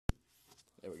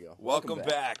There we go. Welcome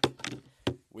back.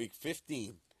 Week 15.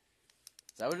 Is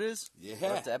that what it is? Yeah.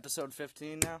 We're up to episode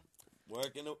 15 now.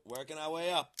 Working our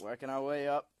way up. Working our way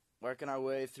up. Working our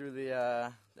way through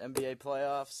the NBA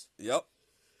playoffs. Yep.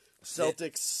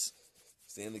 Celtics.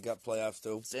 Stanley Cup playoffs,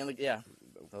 too. Yeah.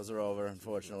 Those are over,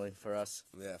 unfortunately, for us.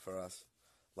 Yeah, for us.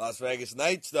 Las Vegas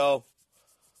Knights, though.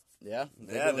 Yeah?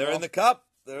 They're in the Cup.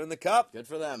 They're in the Cup. Good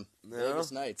for them. Yeah.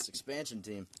 Vegas Knights, expansion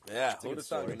team. Yeah, It's a who'd good have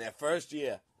thought story. in their first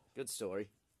year. Good story.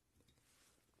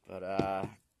 But,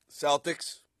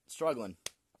 Celtics. struggling.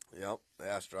 Yep, they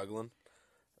are struggling.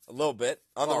 A little bit.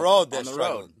 On the Well, road, they're on the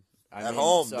struggling. road. At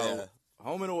home, so, they're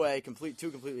home and away,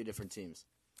 two completely different teams.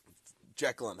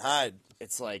 Jekyll and Hyde.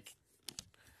 It's like,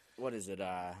 what is it?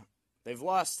 They've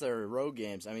lost their road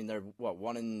games. I mean, they're what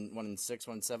 1-6,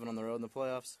 1-7 on the road in the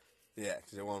playoffs. Yeah,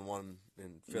 because they won one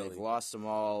in Philly. They've lost them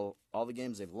all. All the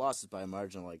games they've lost is by a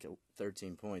margin of like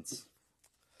 13 points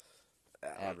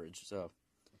average. So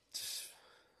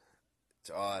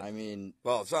It's odd. I mean,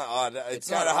 Well, it's not odd. It's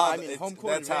not. kind of how. I mean, home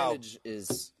court that's how. advantage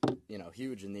is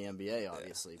huge in the NBA.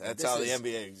 Obviously, But That's this how the is-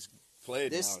 NBA is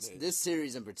played nowadays. This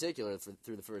series in particular,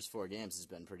 through the first 4 games, has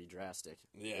been pretty drastic.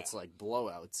 Yeah. It's like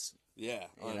blowouts. Yeah,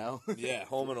 You know? Yeah,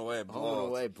 home and away. Home and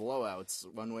away blowouts,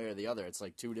 one way or the other. It's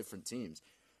like 2 different teams.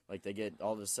 Like they get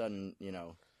all of a sudden,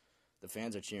 the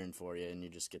fans are cheering for you, and you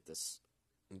just get this.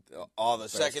 All the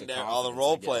burst of secondary, all the confidence,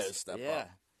 role I guess. players step Yeah. up.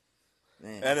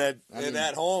 Man. And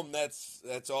at home,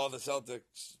 that's all the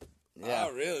Celtics. Yeah,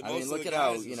 Oh, really? I Most mean, of look the at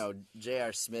how guys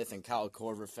J.R. Smith and Kyle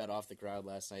Korver fed off the crowd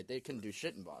last night. They couldn't do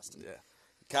shit in Boston. Yeah,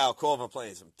 Kyle Korver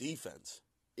playing some defense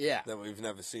Yeah, that we've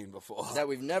never seen before. that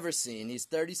we've never seen. He's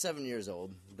 37 years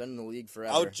old. Been in the league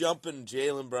forever. Out jumping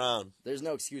Jaylen Brown. There's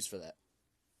no excuse for that.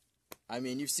 I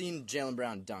mean, you've seen Jaylen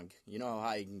Brown dunk. You know how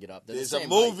high he can get up. They're the There's a same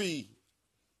height. movie.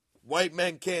 White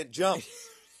men can't jump.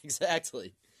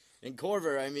 Exactly. And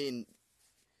Korver, I mean,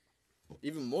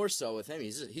 even more so with him.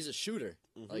 He's a shooter.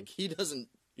 Mm-hmm. Like he doesn't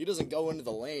go into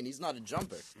the lane. He's not a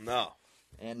jumper. No.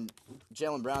 And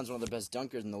Jaylen Brown's one of the best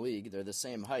dunkers in the league. They're the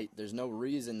same height. There's no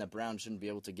reason that Brown shouldn't be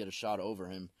able to get a shot over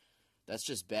him. That's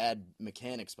just bad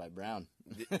mechanics by Brown.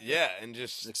 Yeah, and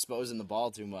Just just exposing the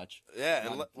ball too much. yeah,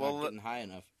 Not, and not getting high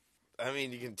enough. I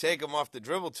mean, you can take him off the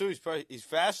dribble too. He's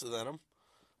faster than him.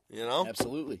 You know,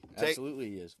 Absolutely. Absolutely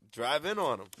he is. drive in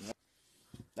on him.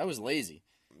 That was lazy.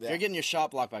 If Yeah. you're getting your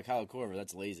shot blocked by Kyle Korver,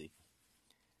 that's lazy.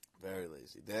 Very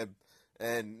lazy.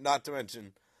 And not to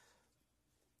mention,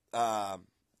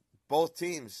 both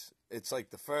teams. It's like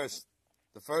the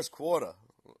first quarter,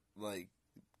 like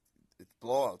it's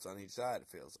blowouts on each side. It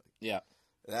feels like Yeah.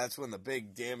 that's when the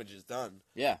big damage is done.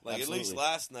 Yeah, Like absolutely. at least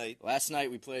last night. Last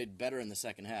night we played better in the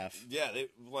second half. Yeah, they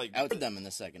like Out them in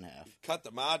the second half. cut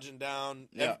the margin down.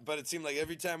 Yeah. But it seemed like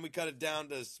every time we cut it down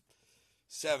to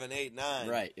 7, 8, 9.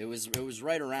 Right. It was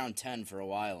right around 10 for a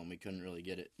while, and we couldn't really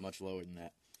get it much lower than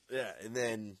that. Yeah, and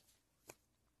then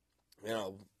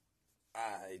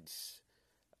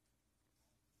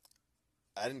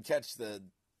I didn't catch the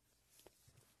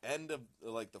end of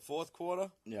like the fourth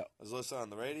quarter. Yeah. I was listening on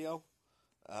the radio,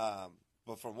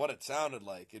 but from what it sounded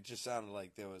like, it just sounded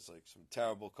like there was like some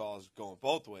terrible calls going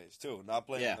both ways too. Not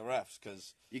blaming Yeah. the refs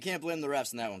because You can't blame the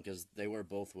refs in that one because they were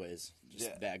both ways. Just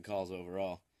Yeah. bad calls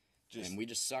overall. just And we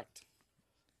just sucked.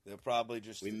 they're probably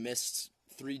just We missed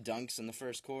 3 dunks in the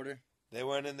first quarter. they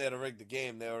weren't in there to rig the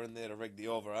game. They were in there to rig the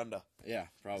over under. Yeah,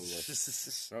 probably.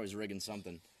 We're always rigging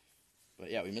something. But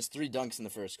yeah, we missed 3 dunks in the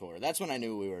first quarter. That's when I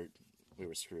knew we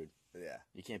were screwed. Yeah.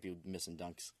 You can't be missing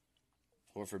dunks.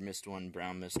 Horford missed one.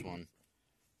 Brown missed one.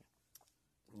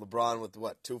 LeBron with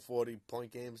what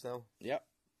 240-point games now. Yep.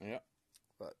 Yep.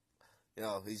 But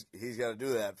he's got to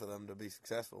do that for them to be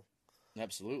successful.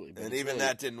 Absolutely. But And it's even really-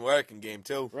 that didn't work in game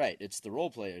 2. Right. It's the role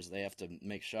players. They have to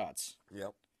make shots.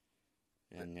 Yep.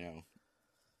 And,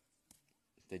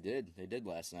 they did. They did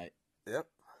last night. Yep.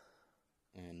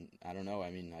 And I don't know. I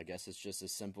mean, I guess it's just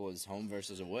as simple as home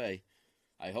versus away.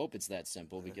 I hope it's that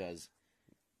simple because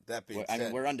That being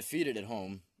said, we're undefeated at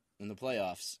home in the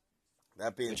playoffs,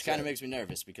 that being which said, kind of makes me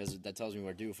nervous because that tells me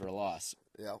we're due for a loss.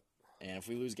 Yep. And if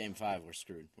we lose Game 5, we're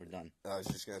screwed. We're done. I was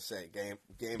just gonna say,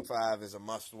 game 5 is a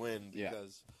must win Yeah.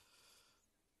 because,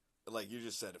 like you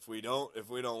just said, if we don't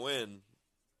win,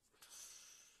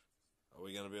 are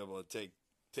we gonna be able to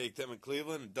take them in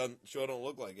Cleveland? It don't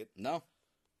look like it. No.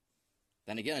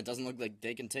 Then again, it doesn't look like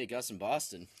they can take us in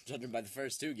Boston, judging by the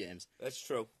first 2 games. That's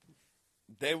true.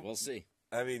 We'll see.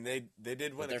 I mean, they did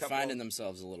win But they're a couple. finding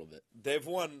themselves a little bit. They've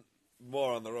won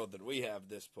more on the road than we have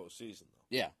this postseason, though.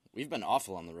 Yeah, we've been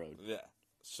awful on the road. Yeah.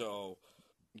 So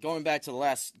Going back to the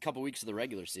last couple weeks of the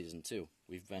regular season, too.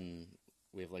 We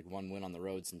have like 1 win on the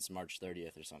road since March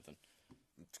 30th or something.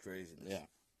 it's crazy. Yeah.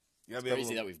 You gotta It's be able crazy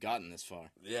to, that we've gotten this far.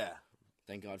 yeah,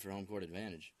 Thank God for home court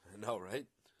advantage. I know, right?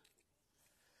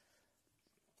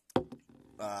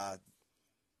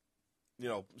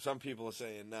 Some people are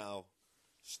saying now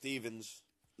Stevens.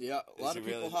 Yeah, a lot he of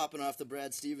people really- hopping off the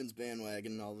Brad Stevens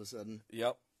bandwagon all of a sudden.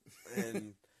 Yep.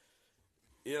 And,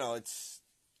 it's.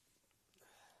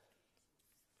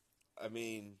 I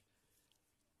mean,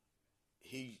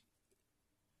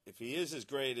 if he is as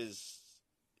great as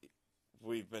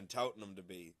we've been touting him to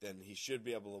be, then he should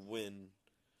be able to win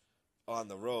on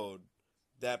the road.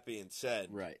 That being said,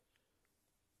 Right.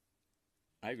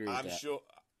 I agree with that.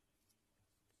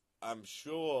 I'm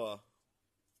sure,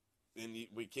 and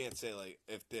we can't say, like,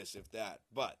 if this, if that,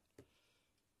 but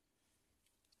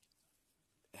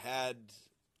had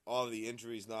all the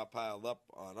injuries not piled up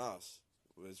on us,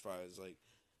 as far as, like,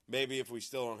 maybe if we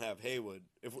still don't have Hayward,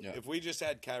 if we just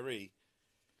had Kyrie,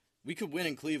 We could win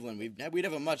in Cleveland. We'd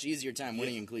have a much easier time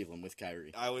winning in Cleveland with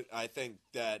Kyrie. I think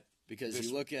that Because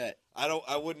you look at...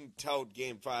 I wouldn't tout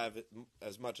Game 5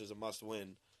 as much as a must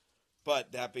win,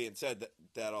 but that being said,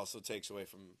 that also takes away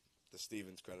from the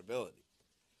Stevens credibility.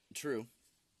 True.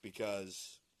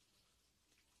 Because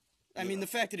I mean, the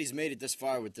fact that he's made it this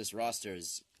far with this roster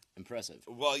is impressive.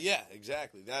 well, yeah,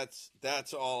 exactly.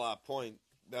 That's all our point.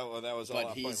 That was all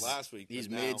our point last week. He's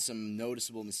made some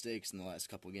noticeable mistakes in the last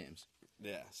couple games.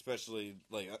 Yeah, especially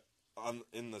like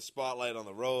in the spotlight on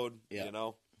the road,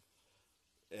 Yeah.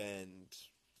 And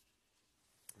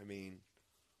I mean,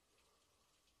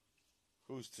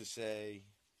 who's to say?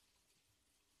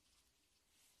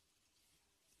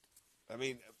 I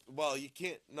mean, well, you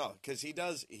can't because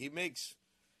he makes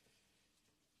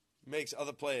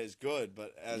other players good,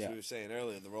 but as we were saying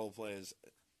earlier, the role players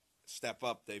step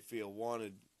up. They feel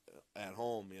wanted at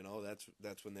home.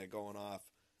 That's when they're going off.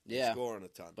 Yeah, scoring a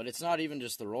ton. But it's not even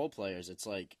just the role players. It's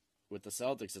like with the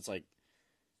Celtics, it's like,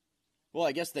 well,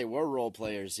 I guess they were role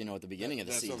players, at the beginning of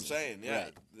the season. That's what I'm saying. Yeah,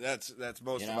 right. that's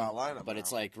most of our lineup. But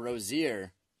it's like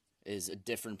Rozier is a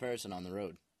different person on the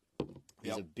road.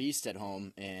 He's a beast at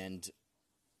home, and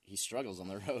he struggles on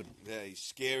the road. Yeah, he's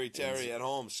scary Terry at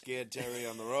home, scared Terry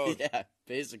on the road. Yeah,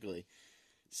 basically.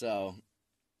 So,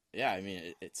 yeah, I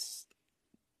mean, it'd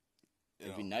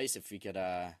be nice if we could.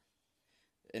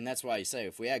 And that's why I say,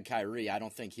 if we had Kyrie, I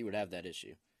don't think he would have that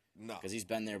issue. No. Because he's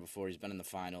been there before. He's been in the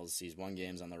finals. He's won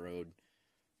games on the road.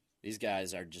 These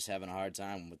guys are just having a hard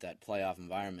time with that playoff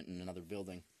environment in another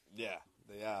building. Yeah,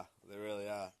 they are. They really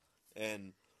are.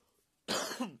 And,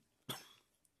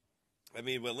 I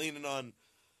mean, we're leaning on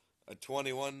a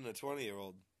 21 and a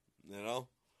 20-year-old,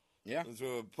 Yeah.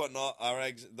 We're putting all our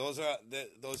eggs. Those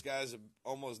guys are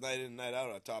almost night in and night out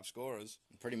our top scorers.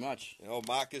 Pretty much.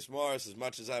 Marcus Morris, as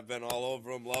much as I've been all over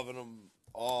him, loving him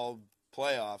all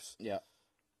playoffs. Yeah.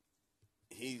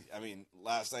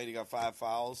 Last night he got 5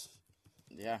 fouls.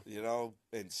 Yeah.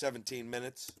 In 17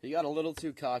 minutes. He got a little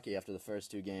too cocky after the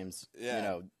first 2 games.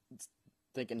 Yeah.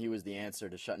 Thinking he was the answer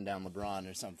to shutting down LeBron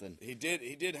or something. He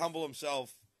did humble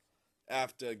himself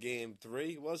after game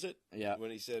 3, was it? Yeah. When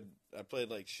he said, I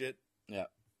played like shit. Yeah.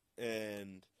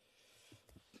 And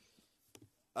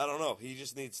I don't know. He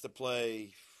just needs to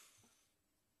play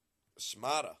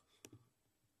smarter.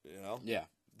 Yeah.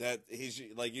 That he's,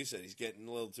 like you said, he's getting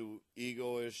a little too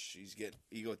egoish. He's getting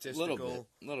egotistical.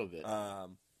 Little bit.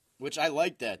 Which I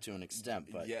like that to an extent,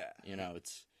 but yeah.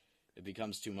 It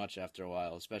becomes too much after a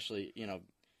while, especially,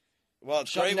 well,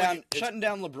 shutting down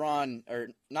LeBron, or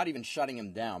not even shutting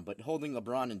him down, but holding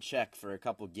LeBron in check for a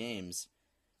couple games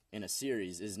in a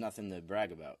series is nothing to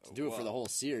brag about. To do it for the whole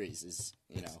series is,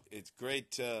 It's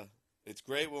great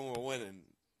when we're winning.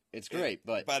 It's great,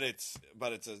 but it's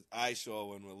an eyesore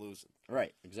when we're losing.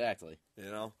 Right, exactly.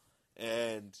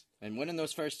 And winning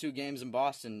those first 2 games in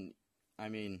Boston, I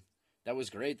mean, that was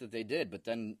great that they did, but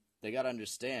then they got to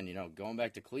understand, going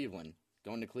to Cleveland,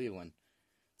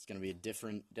 it's going to be a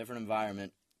different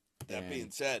environment. That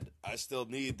being said, I still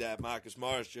need that Marcus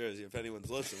Morris jersey if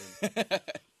anyone's listening.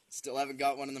 Still haven't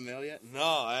got one in the mail yet? No,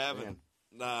 I haven't.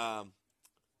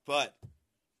 But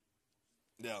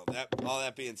all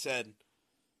that being said,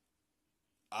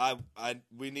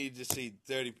 we need to see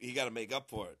 30. He got to make up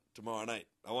for it tomorrow night.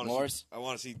 I want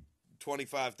to see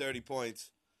 25, 30 points.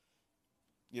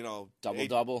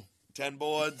 Double. 10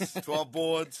 boards, 12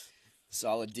 boards.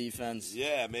 Solid defense.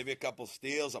 Yeah, maybe a couple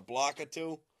steals, a block or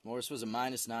 2. Morris was a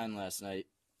 -9 last night.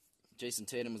 Jason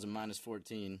Tatum was a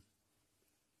 -14.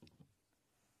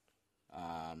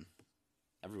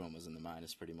 Everyone was in the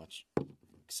minus pretty much,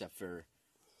 except for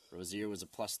Rozier was a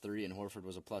 +3 and Horford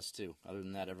was a +2. Other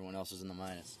than that, everyone else was in the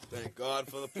minus. Thank God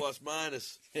for the plus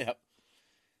minus. Yep.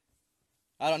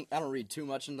 I don't read too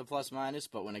much into plus minus,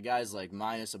 but when a guy's like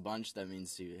minus a bunch, that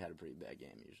means he had a pretty bad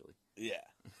game usually.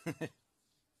 Yeah.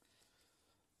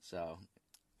 So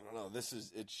I don't know.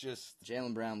 It's just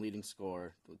Jaylen Brown leading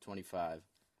scorer with 25,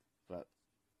 but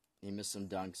he missed some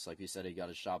dunks. Like you said, he got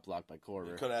a shot blocked by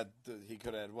Korver. he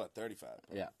could have had what 35.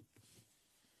 Yeah.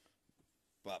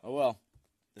 But Oh well.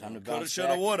 Time to bounce coulda, shoulda,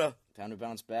 back. woulda. Time to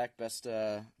bounce back. Best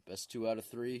 2 out of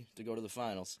 3 to go to the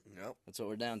finals. Yep. That's what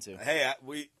we're down to. Hey,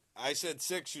 I said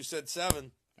 6. You said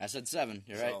 7. I said 7.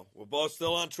 You're So right. we're both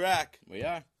still on track. We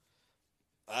are.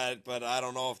 But I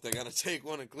don't know if they're gonna take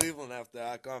one in Cleveland after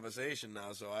our conversation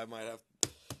now. So I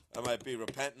might be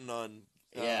repenting on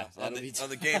Yeah, on that'll be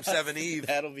the Game 7 eve.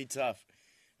 That'll be tough.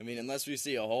 I mean, unless we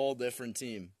see a whole different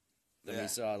team than Yeah. we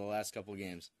saw the last couple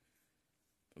games.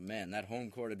 But man, that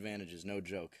home court advantage is no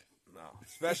joke. No,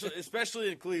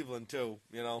 especially in Cleveland too.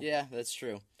 You know. Yeah, that's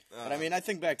true. But I mean, I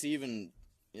think back to even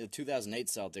 2008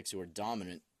 Celtics, who were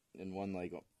dominant and won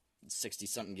like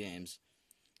 60-something games,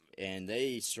 and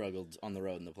they struggled on the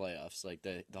road in the playoffs. Like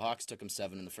the Hawks took them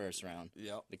 7 in the first round.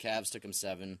 Yep. The Cavs took them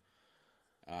 7.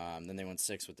 Then they went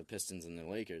 6 with the Pistons and the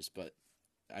Lakers. But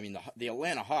I mean, the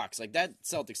Atlanta Hawks, like that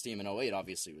Celtics team in 08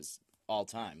 obviously was all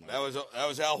time. Like, That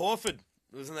was Al Horford.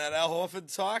 Wasn't that Al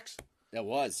Horford's Hawks? that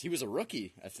was. He was a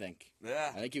rookie, I think.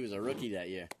 Yeah. I think he was a rookie that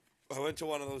year. I went to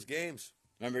one of those games.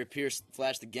 Remember Pierce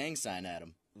flashed the gang sign at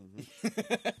him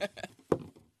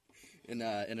in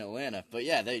Atlanta. But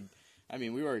yeah, that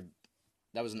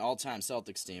was an all-time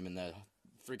Celtics team, and the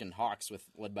freaking Hawks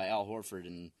led by Al Horford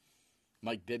and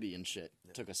Mike Bibby and shit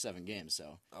took us 7 games.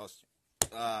 So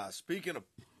Speaking of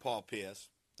Paul Pierce,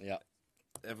 yeah,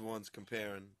 everyone's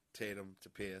comparing Tatum to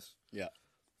Pierce. yeah,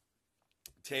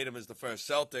 Tatum is the first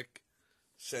Celtic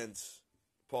since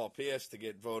Paul Pierce to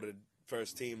get voted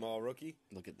first team All Rookie,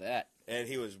 look at that. and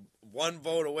he was 1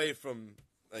 vote away from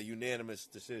a unanimous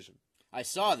decision. I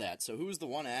saw that. So who's the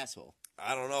one asshole?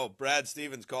 I don't know. Brad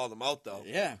Stevens called him out though.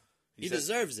 Yeah, he said-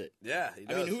 deserves it. Yeah, he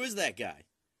I does. mean, who is that guy?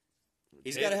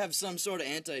 He's got to have some sort of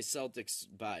anti-Celtics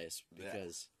bias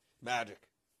because, Magic?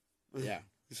 yeah,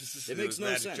 It makes was no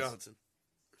Magic sense. Johnson.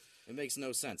 it makes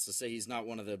no sense to say he's not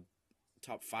one of the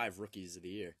top 5 rookies of the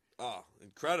year. Oh,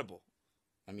 incredible!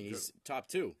 I mean, he's top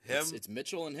 2. Him? It's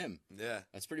Mitchell and him. Yeah,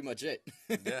 That's pretty much it.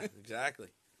 yeah, exactly.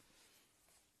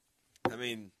 I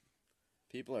mean,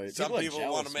 Some people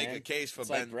jealous, want to make man. a case for It's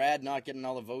Ben. like Brad not getting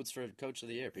all the votes for Coach of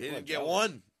the Year. he People are didn't get jealous.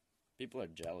 one. People are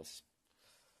jealous.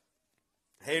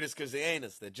 Hate us because they ain't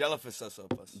us. They're jealous of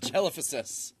us. Jealous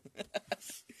us.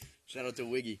 Shout out to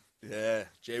Wiggy. Yeah,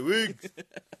 Jay Wiggs.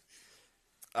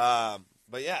 But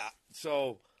yeah,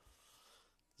 so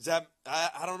is that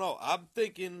I don't know. I'm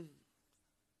thinking,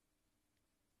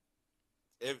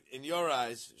 if in your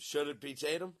eyes, should it be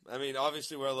Tatum? I mean,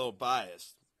 obviously we're a little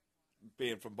biased,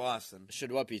 being from Boston.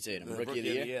 Should what be Tatum? The Rookie of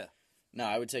the year? No,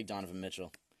 I would take Donovan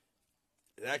Mitchell.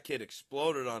 That kid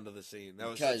exploded onto the scene. That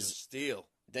was Because- such a steal.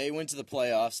 They went to the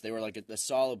playoffs. They were like a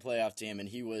solid playoff team, and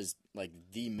he was like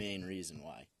the main reason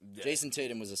why. Yeah. Jason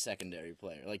Tatum was a secondary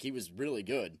player. Like he was really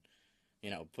good,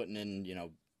 putting in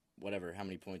whatever how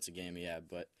many points a game he had.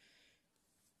 But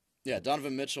yeah,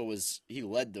 Donovan Mitchell he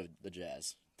led the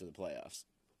Jazz to the playoffs.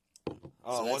 Oh, So it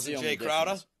that's the wasn't only Jay Crowder?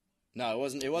 difference. No, it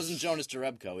wasn't. It wasn't Jonas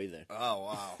Jerebko either. Oh,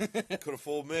 wow. Could have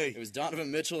fooled me. It was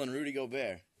Donovan Mitchell and Rudy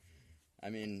Gobert. I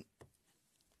mean,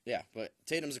 yeah, but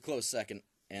Tatum's a close second,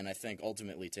 and I think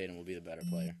ultimately Tatum will be the better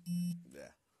player. Yeah.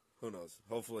 Who knows?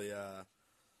 Hopefully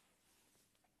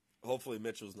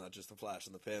Mitchell's not just a flash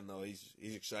in the pan, though. He's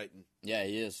exciting. Yeah,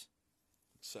 he is.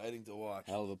 Exciting to watch.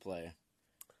 Hell of a player.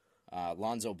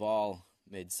 Lonzo Ball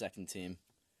made second team.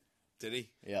 Did he?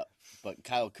 Yeah, but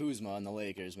Kyle Kuzma on the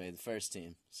Lakers made the first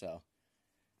team. So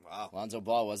Wow. Lonzo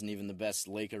Ball wasn't even the best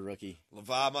Laker rookie.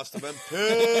 LeVar must have been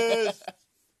pissed.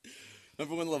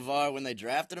 Remember when they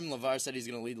drafted him, LeVar said he's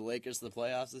going to lead the Lakers to the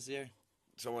playoffs this year?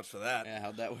 So much for that. Yeah,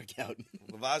 how'd that work out?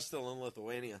 LeVar's still in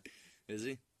Lithuania. Is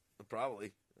he?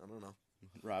 Probably. I don't know.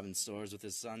 Robbing stores with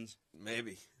his sons?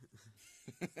 Maybe.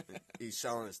 He's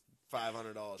selling his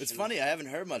 $500. It's funny, I haven't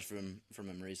heard much from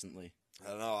him recently. I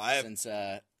don't know. Since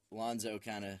Lonzo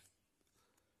kind of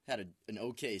had an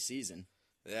okay season.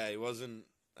 Yeah, he wasn't.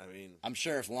 I mean, I'm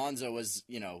sure if Lonzo was,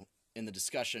 in the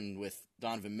discussion with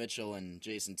Donovan Mitchell and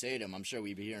Jason Tatum, I'm sure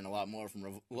we'd be hearing a lot more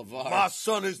from LeVar. my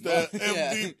son is the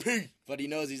Yeah. MVP. But he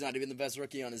knows he's not even the best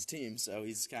rookie on his team, so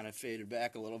he's kind of faded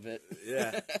back a little bit.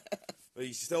 Yeah. But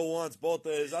he still wants both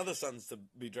of his other sons to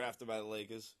be drafted by the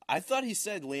Lakers. I thought he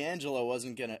said LiAngelo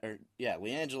wasn't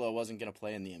gonna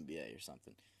play in the NBA or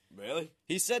something. Really?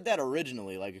 He said that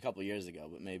originally, like a couple years ago,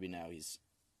 but maybe now he's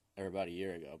or about a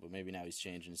year ago, but maybe now he's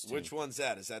changing his tune. Which one's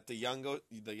that? Is that the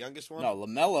youngest one? No,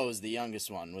 LaMelo is the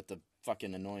youngest one with the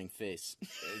fucking annoying face.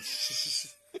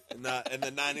 And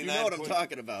the 99. You know what I'm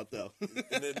talking about, though.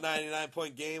 In the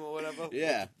 99-point game or whatever.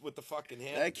 Yeah, with the fucking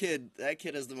hair. That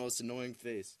kid has the most annoying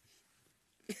face.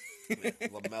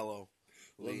 LaMelo.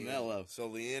 So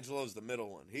LiAngelo's the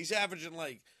middle one. He's averaging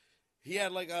he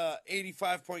had a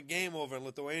 85-point game over in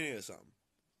Lithuania or something.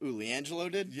 Ooh,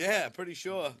 LiAngelo did? Yeah, pretty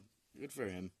sure. Good for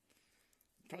him.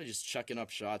 Probably just chucking up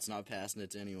shots, not passing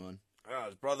it to anyone. Oh,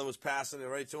 his brother was passing it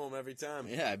right to him every time.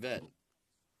 Yeah, I bet.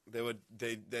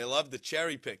 They love the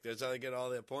cherry pick. That's how they get all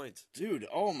their points. Dude,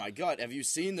 oh my God. Have you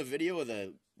seen the video of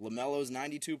the LaMelo's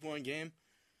 92-point game?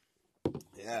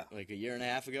 Yeah. Like a year and a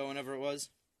half ago, whenever it was?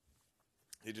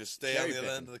 He just stay on the other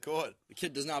end of the court. The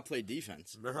kid does not play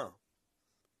defense. No.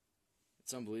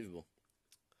 It's unbelievable.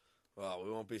 Well,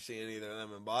 we won't be seeing either of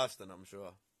them in Boston, I'm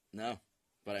sure. No.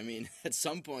 But, I mean, at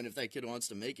some point, if that kid wants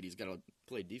to make it, he's got to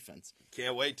play defense.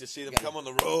 Can't wait to see them come on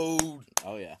the road.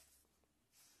 Oh, yeah.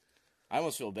 I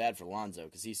almost feel bad for Lonzo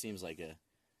because he seems like a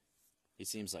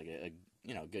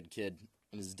good kid,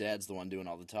 and his dad's the one doing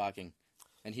all the talking,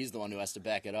 and he's the one who has to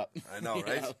back it up. I know,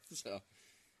 right? So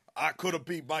I could have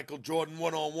beat Michael Jordan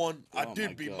 1-on-1. I Oh, did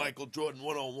my beat God. Michael Jordan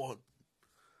 1-on-1.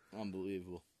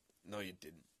 unbelievable. No, you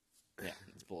didn't. Yeah,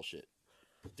 it's bullshit.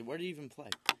 Dude, where did he even play?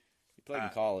 He played in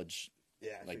college.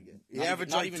 Yeah, I Like, forget. not He even-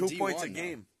 averaged not even 2 points a D1 though.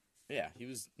 game. Yeah, he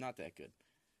was not that good.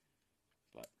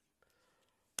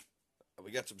 We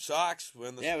got some Sox. We're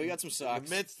in the, Yeah, we got some Sox. In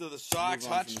the midst of the Sox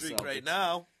Move on hot from the streak right Celtics.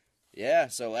 now. Yeah,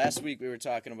 so last week we were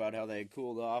talking about how they had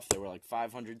cooled off. They were like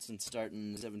 500 since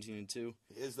starting 17-2.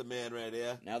 Here's the man right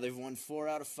here. Now they've won 4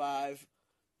 out of 5.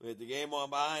 We had the game on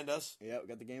behind us. Yeah, we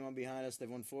got the game on behind us. They've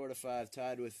won 4 out of 5,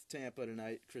 tied with Tampa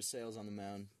tonight. Chris Sale's on the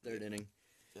mound, 3rd inning.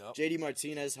 Yep. JD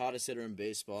Martinez, hottest hitter in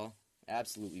baseball,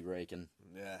 absolutely raking.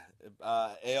 Yeah.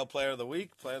 AL Player of the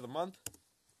Week, Player of the Month.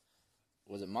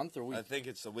 Was it month or week? I think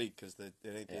it's the week because it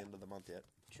ain't the end of the month yet.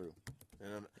 True.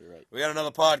 You're right. We got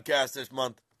another podcast this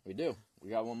month. We do.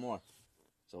 We got one more.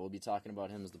 So we'll be talking about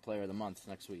him as the player of the month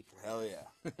next week. Hell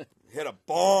yeah. Hit a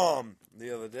bomb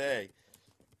the other day.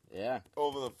 Yeah.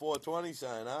 Over the 420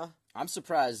 sign, huh? I'm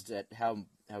surprised at how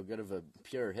good of a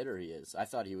pure hitter he is. I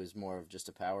thought he was more of just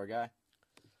a power guy.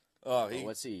 Oh, But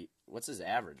what's his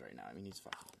average right now? I mean, he's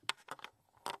fucking...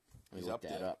 Let me look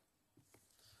that up.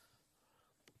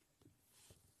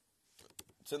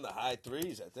 It's in the high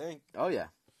threes, I think. Oh, yeah.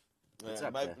 It's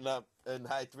up there. not in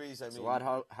high threes. I It's mean, a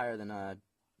lot higher than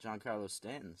Giancarlo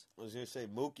Stanton's. I was going to say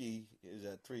Mookie is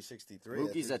at 363.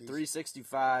 Mookie's at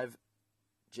 365.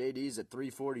 JD's at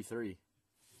 343.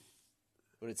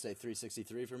 What did it say,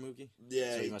 363 for Mookie?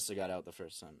 Yeah. So he must have got out the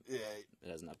first time. Yeah. It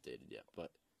hasn't updated yet,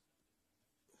 but...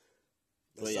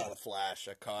 I saw the flash.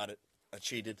 I caught it. I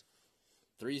cheated.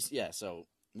 So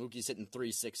Mookie's hitting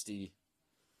 360,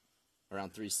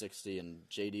 around 360, and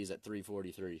JD's at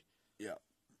 343. Yeah.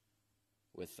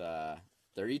 With,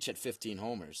 they're each at 15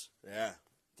 homers. Yeah.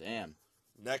 Damn.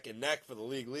 Neck and neck for the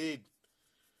league lead.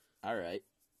 All right.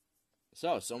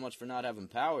 So much for not having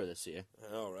power this year.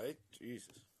 All right. Jesus.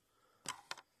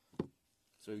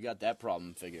 So we've got that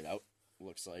problem figured out,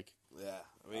 looks like. Yeah.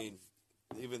 I mean,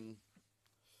 even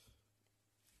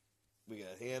we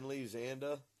got Hanley,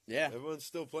 Xander. Yeah. Everyone's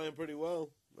still playing pretty well.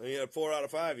 I mean, at 4 out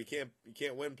of 5, you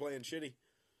can't win playing shitty.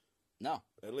 No.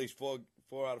 At least 4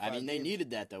 out of 5. I mean, they games.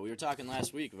 needed that, though. We were talking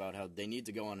last week about how they need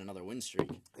to go on another win streak.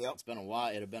 Yep. It's been a while.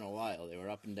 It had been a while. They were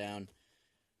up and down,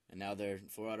 and now they're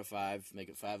 4 out of 5. Make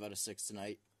it 5 out of 6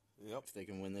 tonight. Yep. If they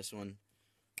can win this one.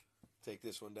 Take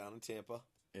this one down in Tampa.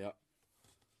 Yep.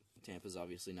 Tampa's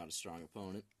obviously not a strong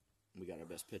opponent. We got our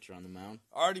best pitcher on the mound.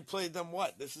 Already played them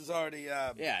what? This is already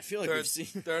Yeah, I feel like third, we've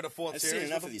seen third or fourth I've series.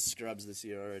 seen enough with of these scrubs this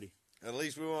year already. At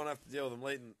least we won't have to deal with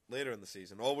them later in the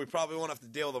season. Or we probably won't have to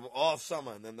deal with them all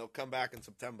summer, and then they'll come back in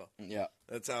September. Yeah.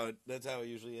 That's how it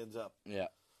usually ends up. Yeah.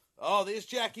 Oh, there's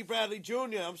Jackie Bradley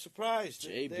Jr. I'm surprised.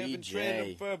 They haven't traded him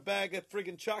JBJ. for a bag of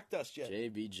friggin' chalk dust yet.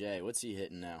 JBJ. What's he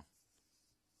hitting now?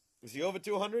 Is he over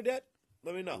 200 yet?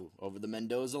 Let me know. Ooh, over the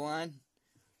Mendoza line?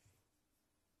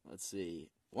 Let's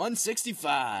see.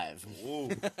 165. Ooh.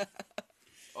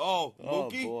 Oh, Oh,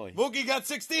 Mookie. boy. Mookie got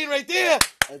 16 right there.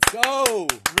 Let's go.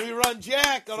 Rerun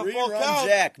Jack on a full Rerun count.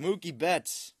 Jack. Mookie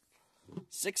Betts.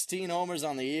 16 homers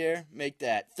on the year. Make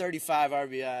that 35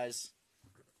 RBIs.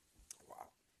 Wow.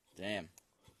 Damn.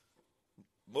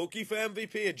 Mookie for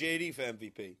MVP or JD for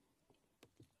MVP?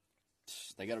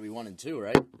 They got to be 1 and 2,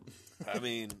 right? I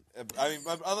mean,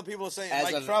 other people are saying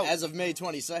As Mike Trout. of May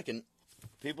 22nd.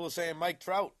 People are saying Mike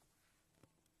Trout.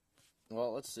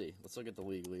 Well, let's see. Let's look at the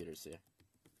league leaders here.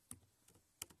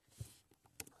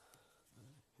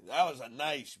 That was a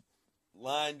nice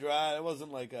line drive. It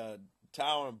wasn't like a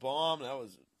towering bomb. That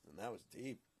was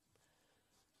deep.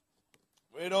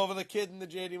 Right over the kid in the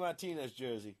J.D. Martinez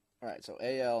jersey. All right, so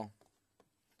AL.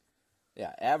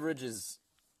 Yeah, average is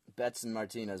Betts and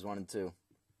Martinez 1 and 2.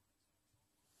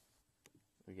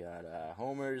 We got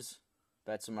homers,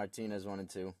 Betts and Martinez 1 and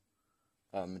 2.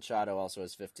 Machado also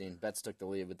has 15. Betts took the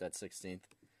lead with that 16th.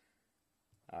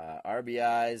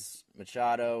 RBIs,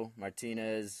 Machado,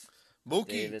 Martinez, Mookie.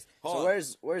 Davis. Hold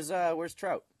So on. where's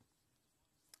Trout?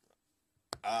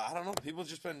 I don't know. People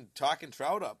just been talking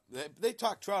Trout up. They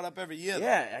talk Trout up every year.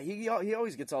 Yeah, he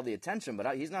always gets all the attention,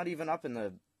 but he's not even up in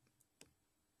the.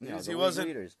 He wasn't.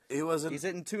 Leaders. He wasn't. He's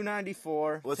hitting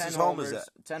 294. What's 10 his homers homers,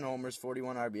 at? 10 homers,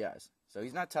 41 RBIs. So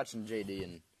he's not touching JD,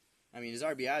 and I mean his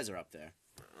RBIs are up there.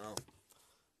 Oh.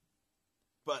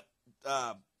 But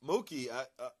Mookie, a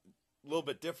little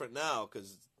bit different now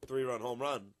because 3-run home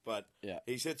run. But Yeah.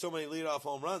 he's hit so many leadoff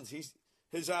home runs. His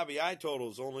RBI total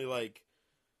is only like.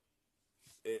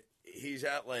 He's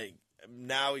at like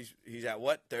now he's at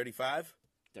what 35?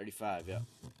 35, yeah.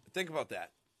 Think about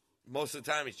that. Most of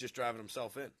the time he's just driving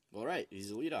himself in. Well, right, he's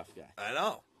a leadoff guy. I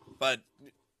know, but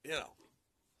you know.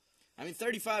 I mean,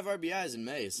 35 RBIs in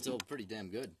May is still pretty damn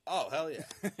good. Oh hell yeah,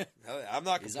 hell yeah! I'm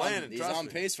not complaining. He's on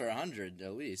pace for 100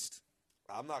 at least.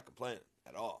 I'm not complaining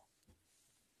at all.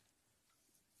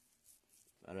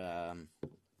 But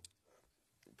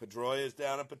Pedroia's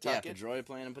down in Pawtucket. yeah, Pedroia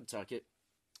playing in Pawtucket,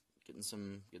 getting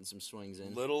some swings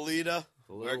in. Little Lita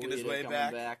working his way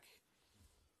coming back.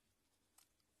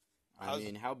 I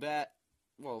mean, how bad?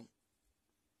 Well,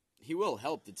 he will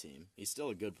help the team. He's still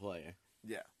a good player.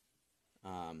 Yeah,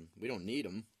 We don't need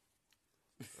him.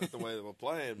 not the way that we're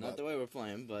playing. Not the way we're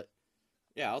playing, but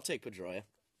yeah, I'll take Pedroia.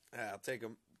 Yeah, I'll take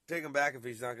him back if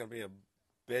he's not going to be a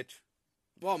bitch.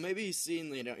 Well, maybe he's seen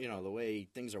the way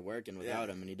things are working without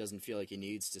him, and he doesn't feel like he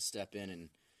needs to step in and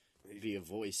be a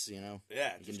voice. Yeah,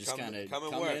 he can just kind of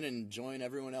come in and join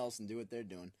everyone else and do what they're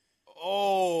doing.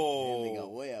 Oh, And they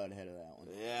got way out ahead of that one.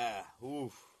 Yeah,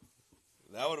 oof.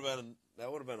 That would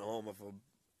have been a homer for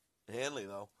Hanley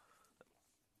though.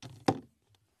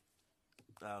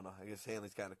 I don't know. I guess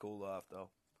Hanley's kind of cooled off though.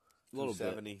 A little bit.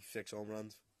 76 home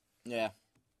runs. Yeah.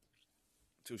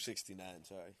 269.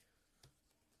 Sorry.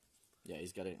 Yeah,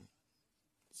 he's got to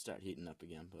start heating up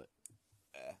again, but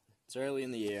Yeah. it's early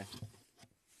in the year.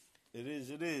 It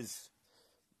is.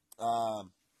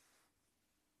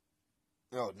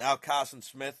 Now Carson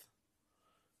Smith.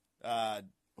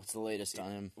 What's the latest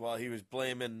on him? Well, he was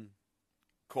blaming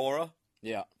Cora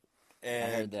Yeah, I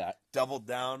and heard that. doubled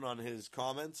down on his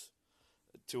comments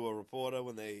to a reporter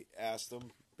when they asked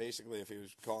him basically if he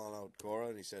was calling out Cora,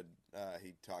 and he said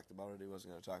he talked about it. He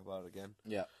wasn't going to talk about it again.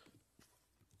 Yeah.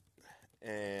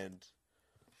 And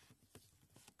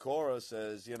Cora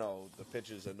says, the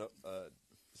pitchers are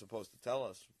supposed to tell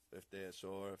us if they're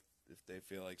sore, if they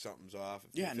feel like something's off.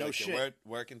 If Yeah, they feel no like shit. they're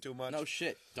working too much. No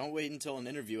shit. Don't wait until an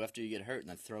interview after you get hurt and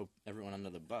then throw everyone under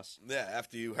the bus. Yeah,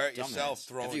 after you hurt yourself,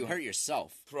 Dumbass. After you hurt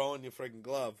yourself. throwing your friggin'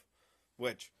 glove,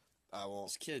 which I won't.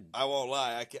 This kid. I won't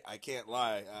lie. I can't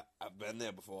lie. I've been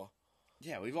there before.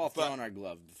 Yeah, we've all thrown our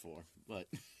glove before, but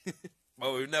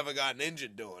Well, we've never gotten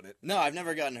injured doing it. no, I've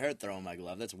never gotten hurt throwing my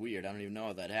glove. That's weird. I don't even know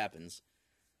how that happens.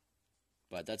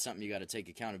 But that's something you got to take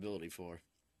accountability for.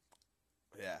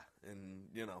 Yeah, and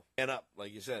man up,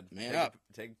 like you said. Man up.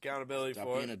 Take accountability Stop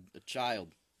for being it. a child.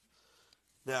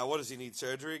 Now, what does he need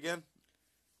surgery again?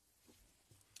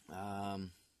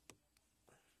 Um,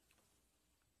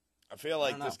 I feel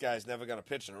like don't this know. guy's never going to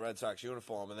pitch in a Red Sox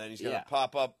uniform, and then he's going Yeah. to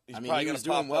pop up. He's I mean, probably he going was to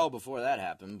pop doing well up. before that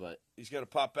happened, but He's going to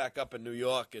pop back up in New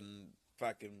York and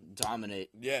fucking dominate.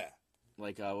 yeah.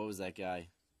 Like, what was that guy?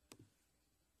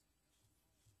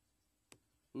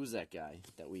 Who's that guy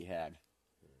that we had?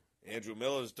 Andrew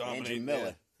Miller's dominating. Andrew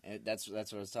Miller. And that's what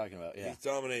I was talking about. There. Yeah, He's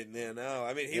dominating there now.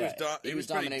 I mean, he Yeah, was he was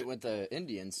pretty dominating with the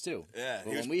Indians too. Yeah,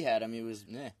 But when we had him, he was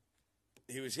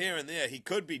he was here and there. He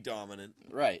could be dominant.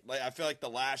 right. Like I feel like the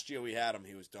last year we had him,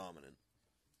 he was dominant.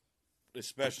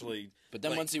 Especially, But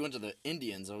then like, once he went to the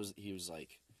Indians, he was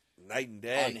like night and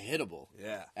day. unhittable.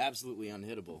 Yeah. Absolutely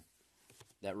unhittable.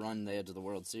 That run they had to the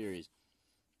World Series.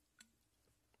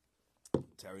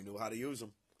 Terry knew how to use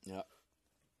him. Yeah.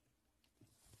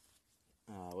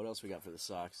 What else we got for the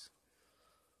Sox?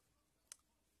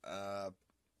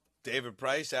 David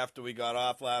Price, after we got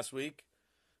off last week,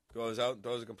 goes out and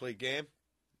throws a complete game.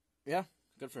 Yeah,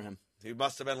 good for him. He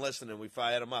must have been listening. We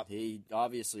fired him up. He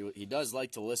does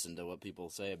like to listen to what people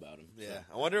say about him. So. Yeah.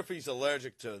 I wonder if he's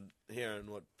allergic to hearing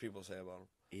what people say about him.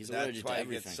 He's That's allergic why to he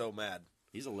everything. gets so mad.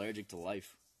 He's allergic to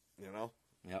life.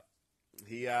 Yep.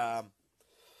 He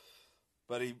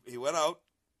but he went out,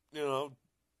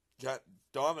 got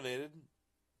dominated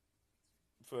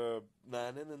for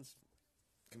 9 innings,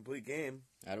 complete game.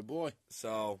 Attaboy.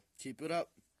 So, Keep it up.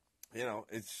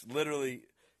 it's literally,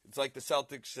 it's like the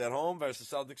Celtics at home versus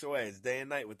Celtics away. It's day and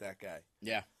night with that guy.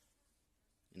 Yeah.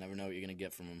 You never know what you're going to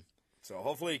get from him. So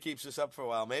hopefully he keeps this up for a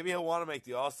while. Maybe he'll want to make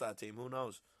the All-Star team. Who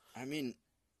knows? I mean,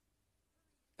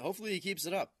 hopefully he keeps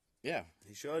it up. Yeah.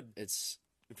 He should. It's...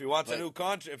 If he wants a new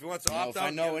contract, if he wants to opt out. If I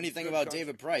know anything about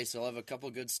David Price, he'll have a couple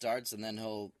good starts, and then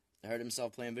he'll hurt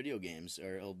himself playing video games,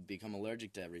 or he'll become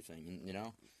allergic to everything, Yeah.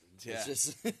 It's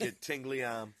just... Get tingly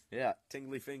arm. Yeah.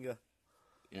 Tingly finger.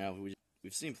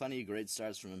 We've seen plenty of great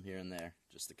starts from him here and there.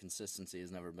 Just the consistency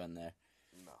has never been there.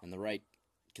 No. And the right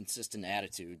consistent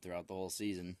attitude throughout the whole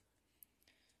season.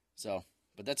 So,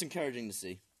 but that's encouraging to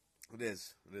see. It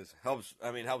is. Helps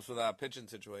with our pitching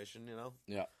situation,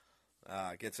 Yeah.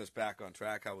 Gets us back on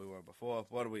track how we were before.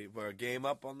 What are we? We're a game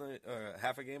up on the,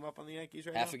 half a game up on the Yankees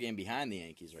right now? Half a game behind the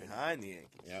Yankees right now. Behind the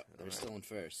Yankees. Yep, they're still in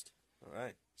first. All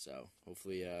right. So,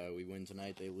 hopefully we win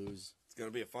tonight, they lose. It's going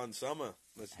to be a fun summer.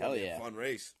 It's Hell going to be yeah. a fun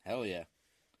race. Hell yeah.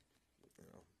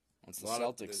 Once the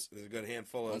Celtics... There's a good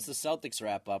handful of... Once the Celtics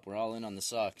wrap up, we're all in on the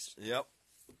Sox. Yep.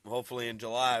 Hopefully in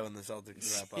July when the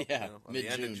Celtics wrap up. Yeah, on the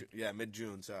end of mid-June.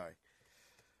 Mid-June, sorry.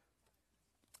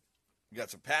 We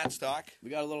got some Pats talk. We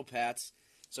got a little Pats.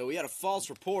 So we had a false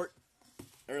report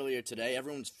earlier today.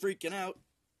 Everyone's freaking out,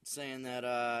 saying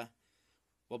that,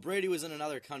 Brady was in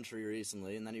another country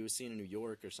recently, and then he was seen in New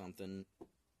York or something.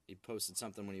 He posted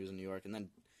something when he was in New York, and then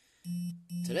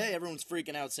today everyone's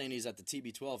freaking out saying he's at the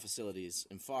TB12 facilities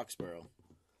in Foxborough.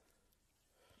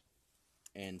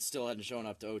 And still hadn't shown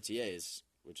up to OTAs,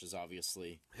 which is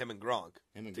obviously... Him and Gronk.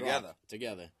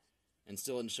 Together. And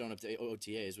still hadn't shown up to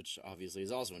OTAs, which obviously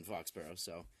is also in Foxborough,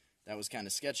 so... That was kind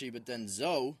of sketchy, but then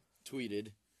Zoe tweeted,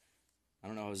 I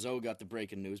don't know how Zoe got the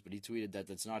breaking news, but he tweeted that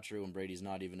that's not true and Brady's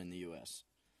not even in the U.S.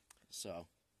 So.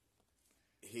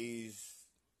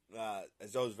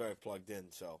 Zoe's very plugged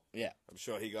in, so. Yeah. I'm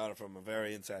sure he got it from a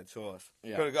very inside source.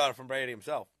 Yeah. Could have got it from Brady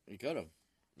himself. He could have.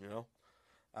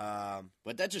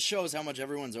 But that just shows how much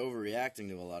everyone's overreacting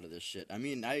to a lot of this shit. I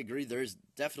mean, I agree, there's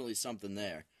definitely something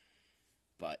there.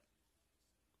 But.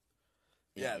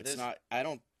 It's not, I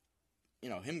don't.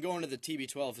 Him going to the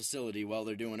TB12 facility while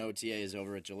they're doing OTAs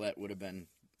over at Gillette would have been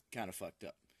kind of fucked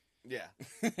up. Yeah.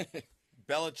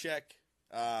 Belichick,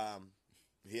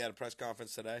 he had a press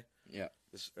conference today. Yeah.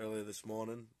 Earlier this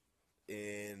morning.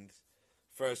 And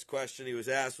first question he was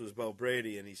asked was about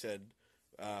Brady, and he said,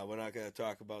 we're not going to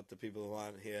talk about the people who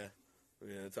aren't here.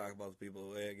 We're going to talk about the people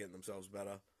who are here getting themselves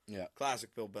better. Yeah.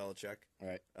 Classic Bill Belichick.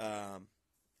 Right. A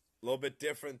little bit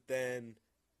different than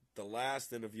the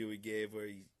last interview he gave where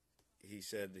he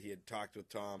said he had talked with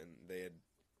Tom and they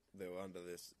were under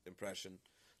this impression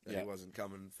that he wasn't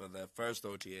coming for the first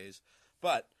OTAs.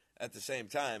 But at the same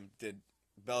time, did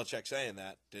Belichick saying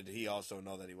that, did he also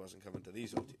know that he wasn't coming to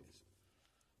these OTAs?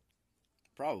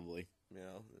 Probably.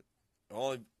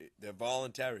 They're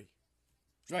voluntary.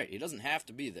 Right, he doesn't have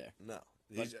to be there. No.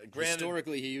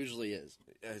 Historically, he usually is.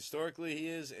 Historically, he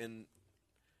is, and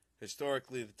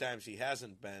historically, the times he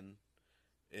hasn't been,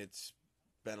 it's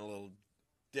been a little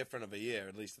different of a year,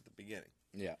 at least at the beginning.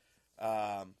 Yeah.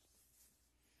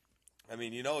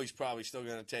 He's probably still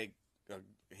going to take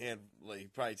he'd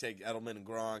probably take Edelman and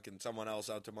Gronk and someone else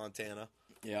out to Montana.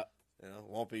 Yeah.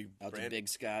 Won't be out to Big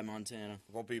Sky, Montana.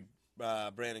 Won't be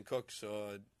Brandon Cooks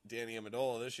or Danny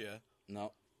Amendola this year.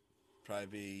 No. Probably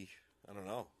be, I don't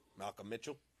know, Malcolm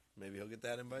Mitchell. Maybe he'll get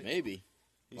that invite. Maybe.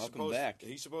 Welcome back.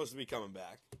 He's supposed to be coming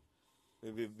back.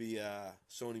 Maybe it'd be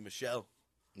Sony Michel.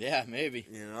 Yeah, maybe.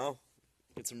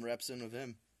 Get some reps in with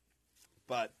him.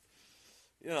 But,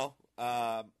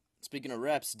 speaking of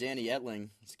reps, Danny Etling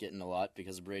is getting a lot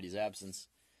because of Brady's absence.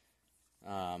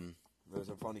 There's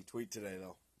a funny tweet today,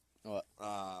 though. What?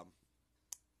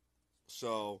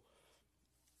 So,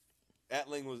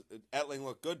 Etling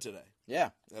looked good today. Yeah,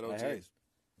 at OTAs.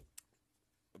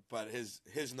 But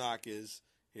his knock is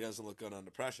he doesn't look good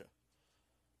under pressure.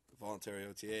 Voluntary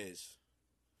OTAs.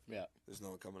 Yeah. There's no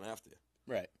one coming after you.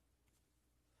 Right.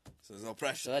 So there's no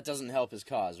pressure. So that doesn't help his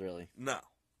cause, really. No.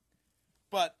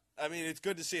 But, it's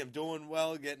good to see him doing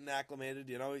well, getting acclimated,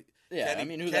 Yeah,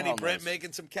 who Kenny Brent knows?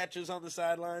 making some catches on the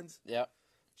sidelines. Yep.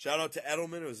 Shout out to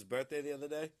Edelman. It was his birthday the other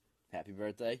day. Happy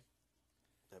birthday.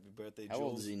 Happy birthday, How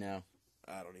Jules. old is he now?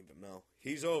 I don't even know.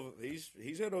 He's over. He's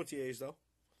at OTAs, though.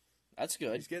 That's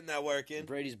good. He's getting that work in.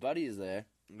 Brady's buddy is there.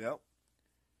 Yep.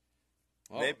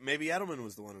 Well, maybe Edelman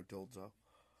was the one who told so.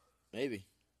 Maybe.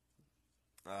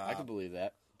 I could believe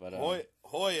that. But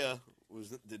Hoya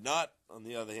did not, on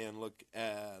the other hand, look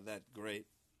that great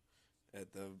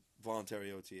at the voluntary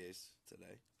OTAs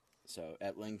today. So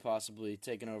Etling possibly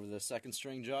taking over the second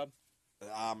string job.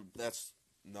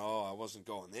 No, I wasn't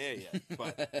going there yet.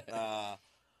 But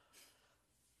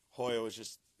Hoyer was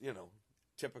just,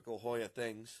 typical Hoyer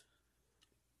things.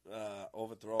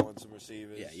 Overthrowing some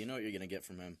receivers. Yeah, you know what you're going to get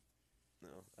from him. No,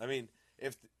 I mean,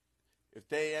 if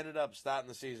they ended up starting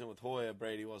the season with Hoyer,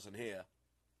 Brady wasn't here,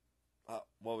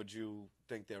 what would you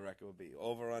think their record would be?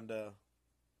 Over, under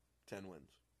 10 wins?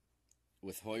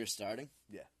 With Hoyer starting?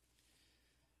 Yeah.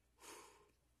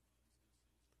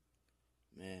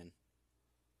 Man.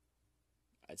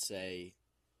 I'd say,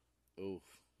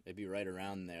 they'd be right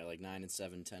around there, like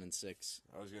 9-7, 10-6.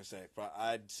 I was going to say,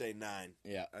 I'd say 9.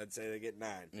 Yeah. I'd say they get 9.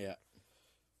 Yeah.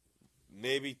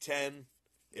 Maybe 10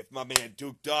 if my man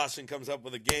Duke Dawson comes up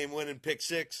with a game-winning pick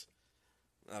 6.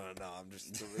 I don't know. I'm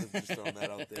just throwing that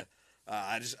out there.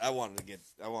 I wanted to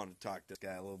talk to this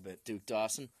guy a little bit. Duke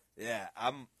Dawson? Yeah,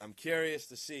 I'm curious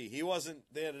to see. He wasn't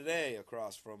there today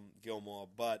across from Gilmore,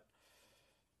 but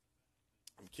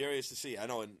I'm curious to see. I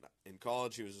know in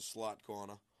college he was a slot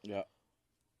corner. Yeah.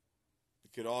 He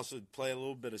could also play a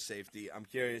little bit of safety. I'm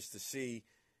curious to see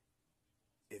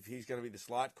if he's going to be the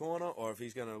slot corner or if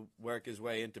he's going to work his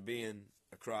way into being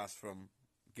across from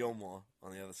Gilmore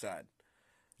on the other side.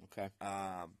 Okay.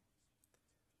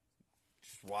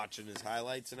 Just watching his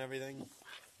highlights and everything.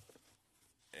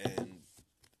 And,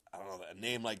 I don't know, a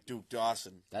name like Duke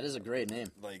Dawson. That is a great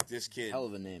name. Like, this kid. Hell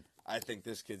of a name. I think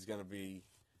this kid's going to be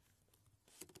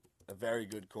a very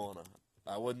good corner.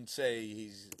 I wouldn't say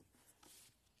he's...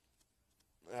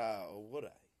 would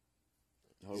I?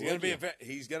 He's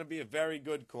going to be a very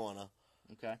good corner.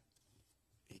 Okay.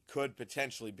 He could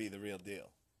potentially be the real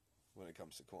deal when it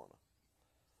comes to corner.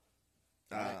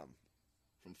 Right.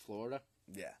 From Florida?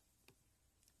 Yeah.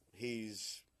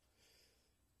 He's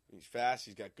fast.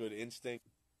 He's got good instinct.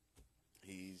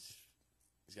 He's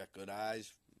got good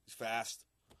eyes. He's fast.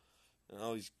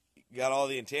 He's got all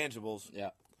the intangibles. Yeah.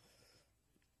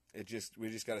 We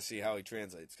just got to see how he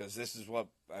translates, because this is what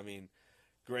I mean.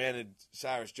 Granted,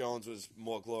 Cyrus Jones was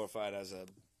more glorified as a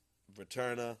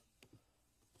returner,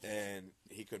 and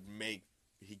he could make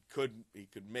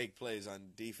plays on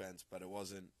defense, but it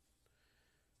wasn't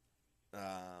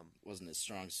his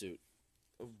strong suit.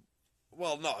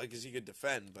 Well, no, because he could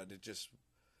defend, but it just,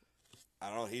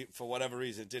 I don't know. For whatever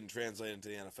reason, it didn't translate into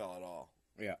the NFL at all.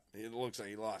 Yeah, it looks like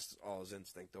he lost all his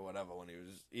instinct or whatever when he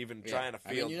was even trying to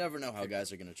field. I mean, you never know how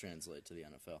guys are going to translate to the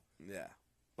NFL. Yeah,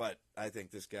 but I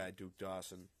think this guy Duke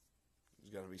Dawson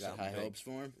is going to be something high big. Hopes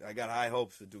for him. I got high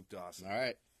hopes for Duke Dawson. All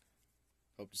right,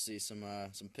 hope to see some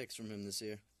picks from him this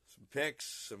year. Some picks,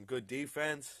 some good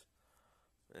defense.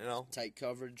 Tight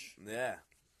coverage. Yeah,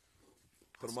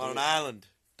 put him on an island,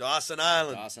 Dawson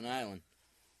Island. Dawson Island,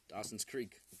 Dawson's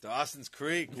Creek. Dawson's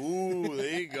Creek. Ooh,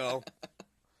 there you go.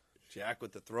 Jack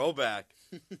with the throwback.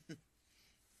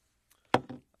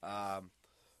 The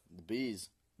Bees.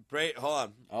 Hold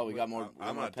on. Oh, we got more.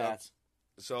 I'm more Pats.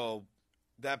 So,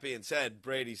 that being said,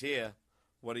 Brady's here.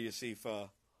 What do you see for?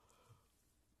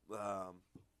 What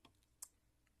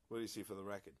do you see for the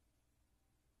record?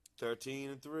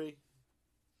 13-3.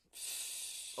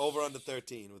 Over under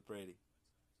 13 with Brady.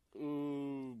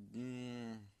 I'm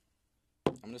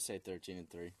gonna say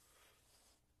 13-3.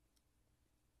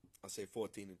 I'll say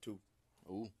 14-2.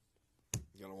 Ooh.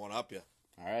 He's gonna one up you.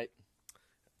 All right.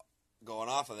 Going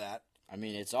off of that. I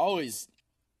mean, it's always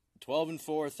 12-4,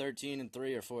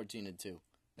 13-3, or 14-2.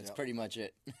 That's pretty much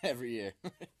it every year.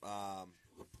 No,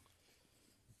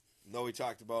 we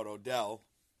talked about Odell.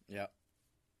 Yeah.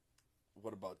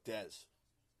 What about Dez?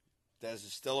 Dez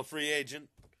is still a free agent.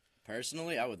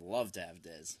 Personally, I would love to have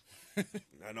Dez.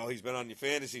 I know he's been on your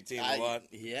fantasy team a lot.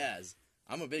 He has.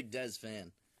 I'm a big Dez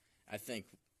fan. I think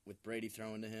with Brady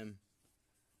throwing to him,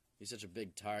 he's such a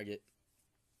big target.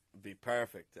 It'd be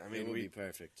perfect. I mean, it would be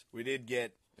perfect. We did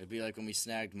get. It'd be like when we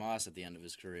snagged Moss at the end of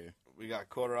his career. We got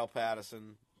Cordarrelle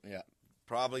Patterson. Yeah.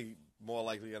 Probably more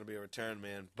likely going to be a return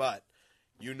man, but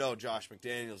Josh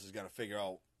McDaniels is going to figure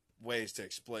out ways to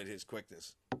exploit his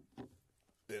quickness.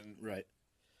 And right.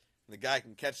 The guy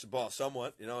can catch the ball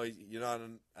somewhat. You're not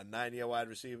a 9-year wide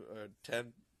receiver or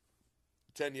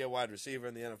 10-year wide receiver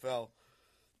in the NFL.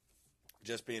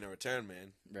 Just being a return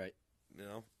man. Right.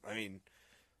 I mean,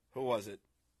 who was it?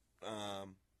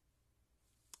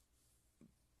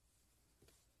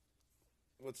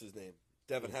 What's his name?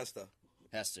 Devin Hester.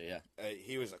 Hester, yeah.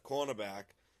 He was a cornerback,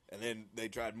 and then they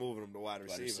tried moving him to wide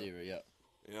receiver. Wide receiver,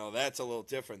 yeah. That's a little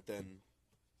different than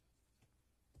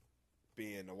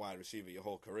being a wide receiver your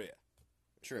whole career.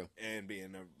 True. And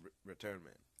being a return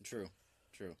man. True.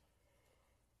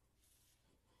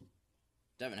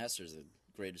 Devin Hester's the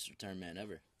greatest return man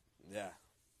ever. Yeah.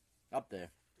 Up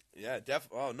there. Yeah,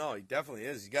 oh no, he definitely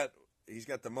is. He's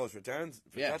got the most returns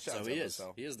for touchdowns. So he ever, is.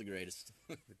 So. He is the greatest.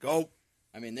 Go.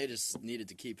 I mean, they just needed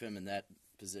to keep him in that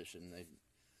position.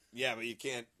 Yeah, but you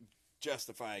can't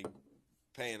justify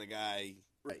paying a guy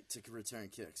to return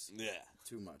kicks. Yeah,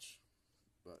 too much.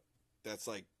 But that's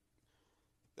like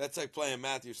playing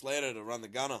Matthew Slater to run the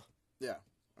gunner. Yeah,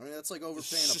 I mean that's like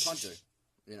overpaying a punter.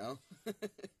 You know.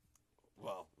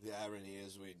 Well, the irony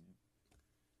is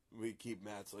we keep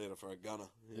Matt Slater for a gunner.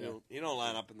 He don't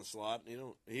line up in the slot.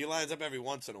 He lines up every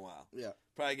once in a while. Yeah.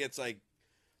 Probably gets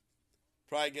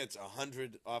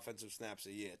 100 offensive snaps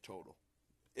a year total.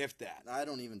 If that. I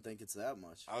don't even think it's that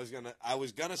much. I was gonna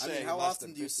say. I mean, how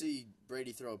often do you see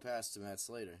Brady throw a pass to Matt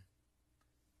Slater?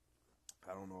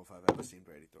 I don't know if I've ever seen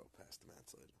Brady throw a pass to Matt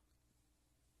Slater.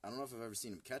 I don't know if I've ever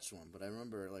seen him catch one, but I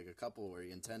remember like a couple where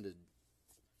he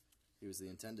was the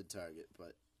intended target,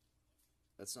 but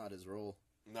that's not his role.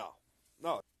 No,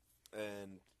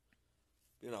 and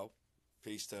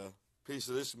piece to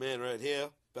this man right here,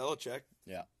 Belichick.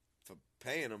 Yeah, for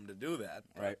paying him to do that.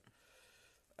 Right.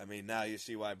 I mean, now you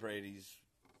see why Brady's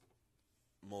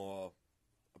more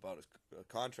about his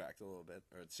contract a little bit,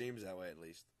 or it seems that way at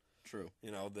least. True.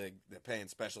 They're paying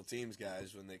special teams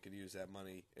guys when they could use that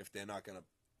money if they're not gonna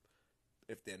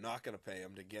pay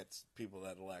him to get people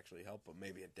that'll actually help him.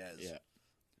 Maybe a Dez. Yeah.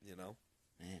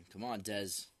 Man, come on,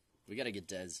 Dez. We got to get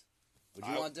Dez. Would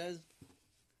you want Dez?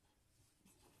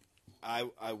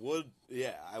 I would.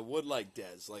 Yeah, I would like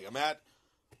Dez. Like imagine.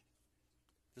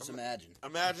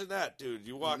 Imagine that, dude.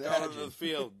 You walk out onto the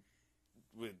field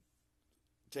with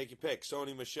take your pick,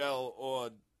 Sony Michel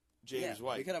or James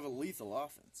White. We could have a lethal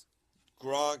offense.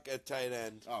 Gronk at tight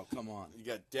end. Oh, come on. You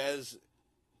got Dez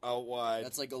out wide.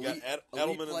 That's like elite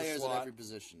Edelman players in every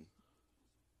position.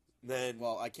 Then,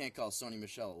 well, I can't call Sony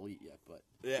Michel elite yet, but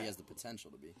he has the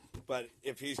potential to be. But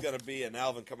if he's going to be an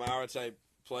Alvin Kamara type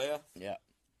player,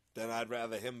 then I'd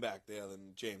rather him back there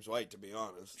than James White, to be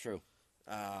honest. True.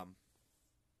 I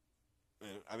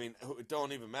mean, it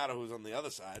don't even matter who's on the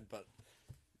other side, but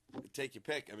take your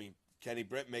pick. I mean, Kenny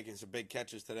Britt making some big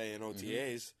catches today in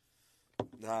OTAs.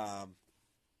 Mm-hmm.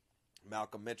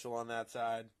 Malcolm Mitchell on that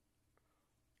side.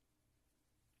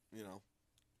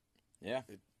 Yeah.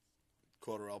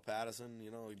 Cordarrelle Patterson, he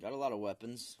got a lot of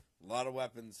weapons. A lot of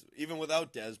weapons, even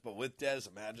without Dez. But with Dez,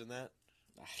 imagine that.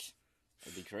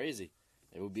 It'd be crazy.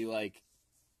 It would be like,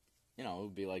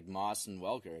 Moss and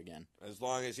Welker again. As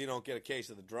long as you don't get a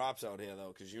case of the drops out here,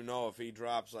 though, because if he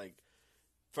drops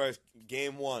first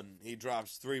game one, he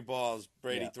drops 3 balls.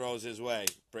 Brady throws his way.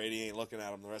 Brady ain't looking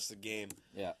at him the rest of the game.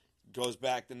 Yeah. Goes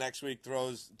back the next week,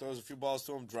 throws a few balls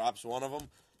to him, drops one of them.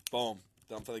 Boom,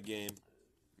 done for the game.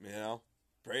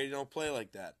 Brady don't play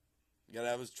like that. You got to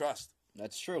have his trust.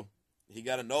 That's true. He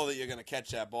got to know that you're going to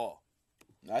catch that ball.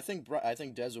 I think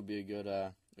Dez would be a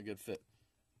good fit.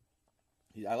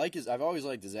 I've always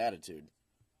liked his attitude.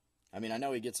 I mean, I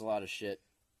know he gets a lot of shit.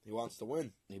 He wants to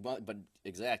win. But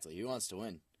exactly, he wants to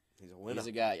win. He's a winner. He's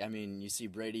a guy. I mean, you see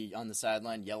Brady on the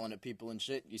sideline yelling at people and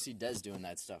shit. You see Dez doing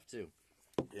that stuff too.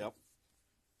 Yep.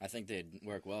 I think they'd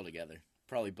work well together.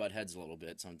 Probably butt heads a little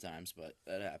bit sometimes, but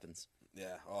that happens.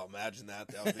 Yeah. Oh, imagine that.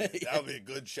 That would be a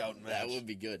good shouting match. That would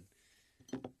be good.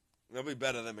 That'll be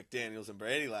better than McDaniels and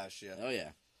Brady last year. Oh yeah.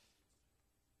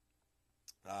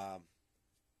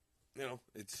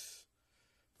 It's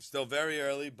still very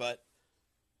early, but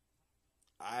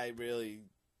I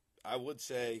would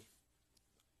say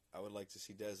I would like to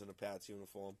see Dez in a Pats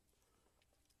uniform.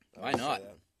 Why not?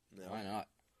 No. Why not?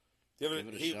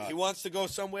 He wants to go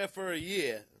somewhere for a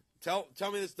year. Tell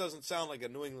me this doesn't sound like a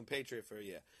New England Patriot for a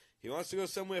year. He wants to go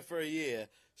somewhere for a year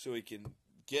so he can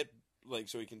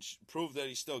prove that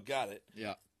he still got it.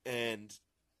 Yeah. And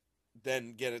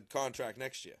then get a contract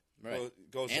next year. Right.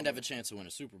 And have a chance to win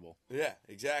a Super Bowl. Yeah,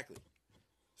 exactly.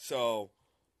 So,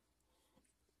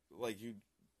 you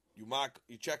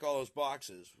check all those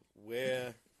boxes.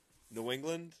 Where New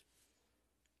England,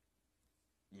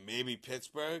 maybe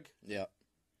Pittsburgh. Yeah.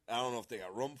 I don't know if they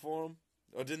got room for him.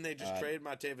 Or didn't they just trade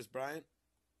Martavis Bryant?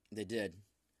 They did.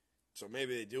 So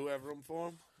maybe they do have room for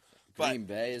him. Green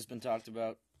Bay has been talked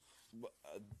about.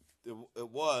 It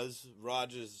was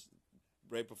Rodgers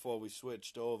right before we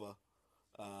switched over.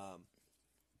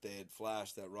 They had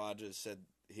flashed that Rodgers said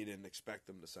he didn't expect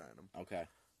them to sign him. Okay.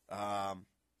 I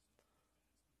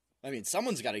mean,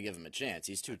 someone's got to give him a chance.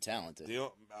 He's too talented.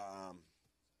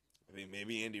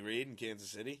 Maybe Andy Reid in Kansas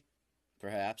City?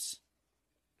 Perhaps.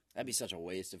 That'd be such a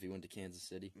waste if he went to Kansas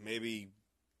City. Maybe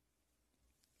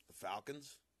the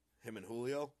Falcons? Him and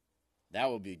Julio? That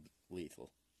would be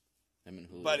lethal. Him and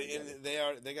Julio. But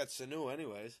they got Sanu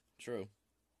anyways. True.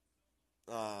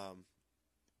 I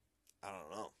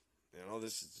don't know. You know,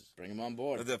 this is Bring him on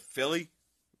board. the Philly.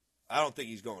 I don't think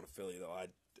he's going to Philly though.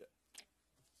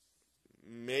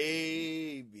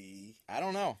 Maybe. I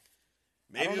don't know.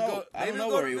 Maybe I don't know, I don't know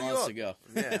where he wants to go.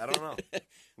 Yeah, I don't know.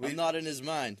 I'm not in his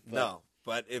mind. But No,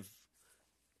 but if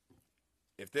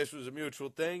this was a mutual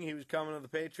thing, he was coming to the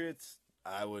Patriots,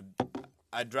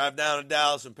 I'd drive down to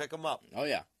Dallas and pick him up. Oh,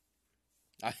 yeah.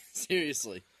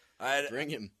 Seriously. Bring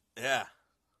him. Yeah.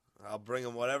 I'll bring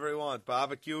him whatever he wants.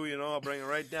 Barbecue, I'll bring it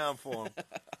right down for him.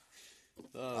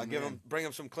 I'll bring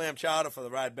him some clam chowder for the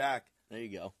ride back. There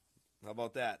you go. How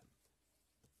about that?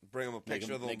 Bring him a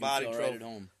picture of the make Lombardi him feel trophy. right at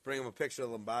home. Bring him a picture of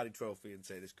the Lombardi trophy and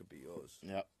say this could be yours.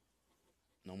 Yep.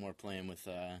 No more playing with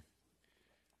the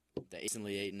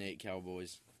recently 8-8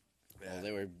 Cowboys. Yeah.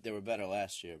 Well, they were better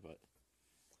last year, but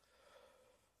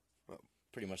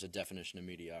pretty much the definition of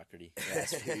mediocrity the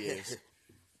last few years.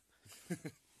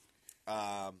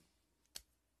 Got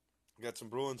some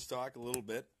Bruins talk a little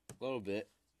bit. A little bit.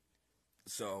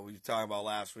 So we were talking about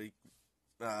last week,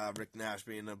 Rick Nash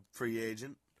being a free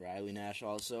agent. Riley Nash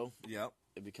also. Yep.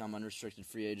 They become unrestricted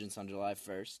free agents on July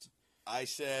 1st. I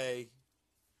say,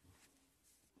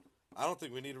 I don't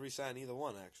think we need to re-sign either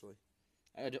one, actually.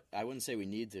 I wouldn't say we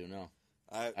need to, no.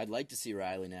 I'd like to see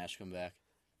Riley Nash come back.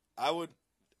 I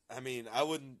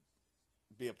wouldn't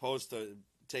be opposed to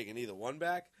taking either one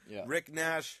back. Yeah. Rick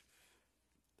Nash,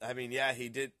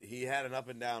 he had an up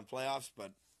and down playoffs,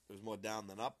 but it was more down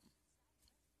than up.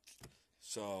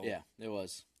 So yeah, it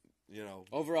was. You know,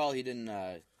 overall, he didn't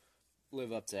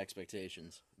live up to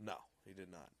expectations. No, he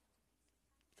did not.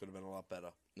 Could have been a lot better.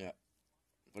 Yeah,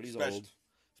 but he's old.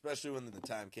 Especially when the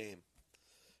time came.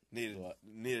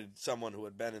 Needed someone who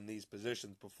had been in these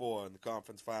positions before in the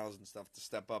conference finals and stuff to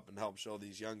step up and help show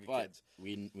these younger kids.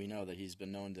 We know that he's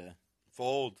been known to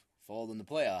fold in the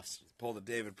playoffs. Pulled a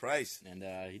David Price, and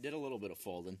he did a little bit of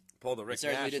folding. Pulled a Rick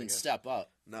Nash. Certainly didn't step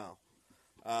up. No,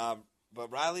 but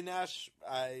Riley Nash,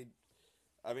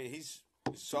 he's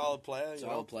a solid player.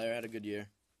 Solid player, had a good year.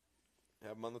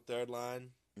 Have him on the third line.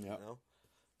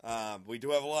 Yeah. We do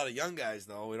have a lot of young guys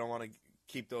though. We don't want to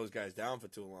keep those guys down for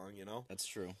too long, That's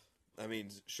true. I mean,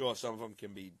 sure, some of them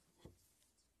can be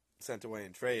sent away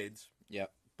in trades.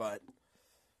 Yep. But,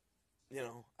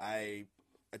 I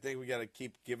think we got to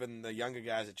keep giving the younger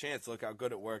guys a chance. Look how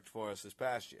good it worked for us this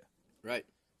past year. Right.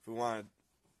 If we want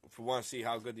to see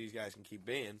how good these guys can keep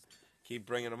being, keep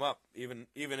bringing them up, even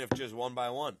if just one by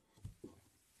one,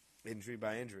 injury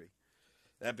by injury.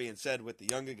 That being said, with the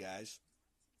younger guys,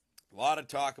 a lot of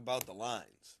talk about the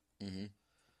lines. Mm-hmm.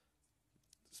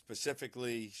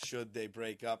 Specifically, should they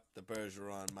break up the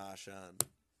Bergeron, Marchand,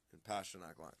 and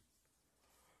Pastrnak line?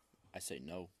 I say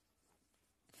no.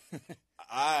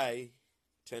 I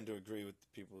tend to agree with the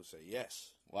people who say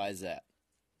yes. Why is that?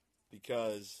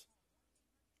 Because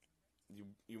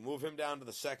you move him down to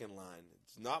the second line.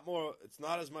 It's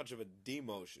not as much of a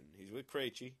demotion. He's with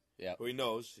Krejci, who he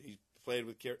knows. He's played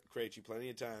with Krejci plenty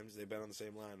of times. They've been on the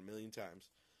same line a million times.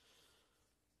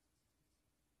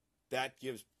 That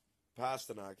gives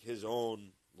Pastrnak his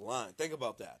own line. Think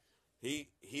about that. He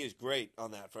is great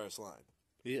on that first line.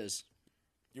 He is.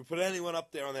 You put anyone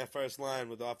up there on that first line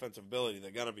with offensive ability,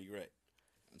 they're gonna be great.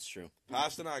 That's true.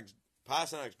 Pasternak's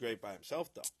great by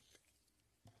himself, though.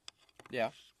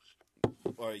 Yeah.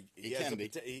 Or he can be.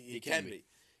 He can be.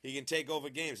 He can take over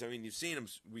games. I mean, you've seen him.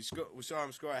 We saw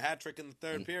him score a hat trick in the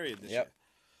third period this year.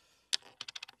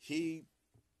 He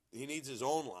needs his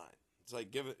own line. It's like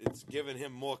giving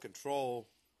him more control.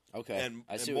 Okay, and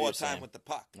I see more what you're time saying. with the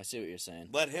puck. I see what you're saying.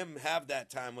 Let him have that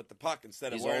time with the puck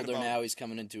instead of worrying older about... now. He's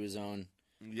coming into his own.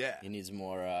 Yeah, he needs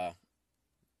more. A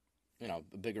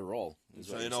bigger role.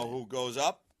 So you know who goes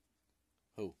up?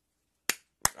 Who?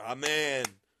 Ah, man,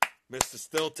 Mr.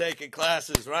 Still taking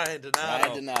classes, Ryan Donato.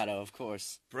 Ryan Donato, of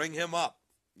course. Bring him up.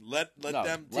 Let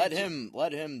him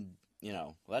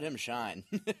shine.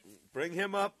 Bring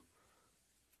him up.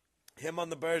 Him on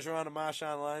the Bergeron and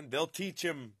Marchand line. They'll teach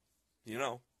him.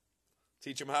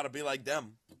 Teach him how to be like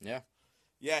them. Yeah.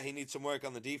 Yeah, he needs some work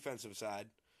on the defensive side.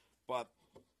 But,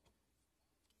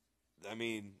 I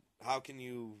mean, how can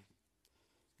you...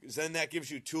 Because then that gives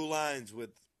you two lines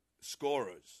with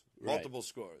scorers, multiple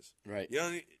scorers. Right.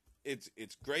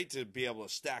 It's great to be able to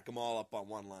stack them all up on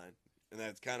one line. And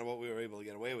that's kind of what we were able to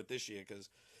get away with this year because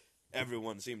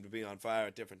everyone seemed to be on fire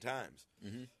at different times.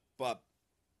 Mm-hmm. But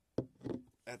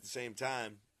at the same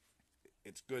time,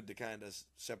 it's good to kind of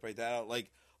separate that out.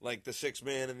 Like the sixth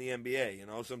man in the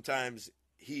NBA, sometimes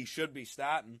he should be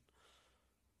starting,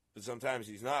 but sometimes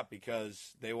he's not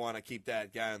because they want to keep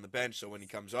that guy on the bench so when he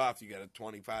comes off, you got a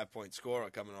 25-point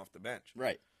scorer coming off the bench.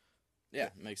 Right. Yeah,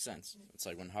 makes sense. It's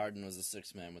like when Harden was the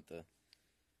sixth man with the...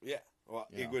 Yeah. Well,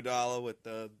 Iguodala with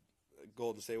the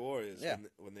Golden State Warriors Yeah.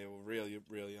 when they were really,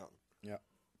 really young. Yeah.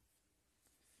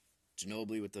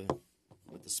 Ginobili with the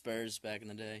Spurs back in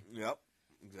the day. Yep,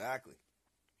 exactly.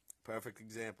 Perfect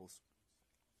examples.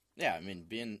 Yeah, I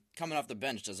mean, coming off the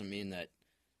bench doesn't mean that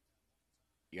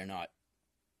you're not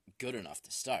good enough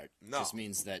to start. No. It just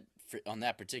means that on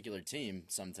that particular team,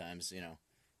 sometimes,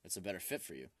 it's a better fit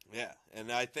for you. Yeah,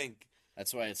 and I think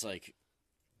That's why it's like,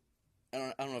 I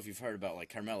don't know if you've heard about like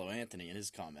Carmelo Anthony and his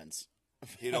comments.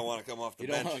 he don't want to come off the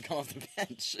He bench. don't want to come off the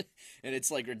bench. And it's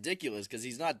like ridiculous because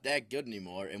he's not that good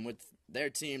anymore. And with their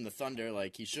team, the Thunder,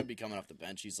 like he should be coming off the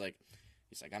bench. He's like,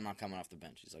 I'm not coming off the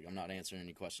bench. He's like, I'm not answering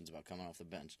any questions about coming off the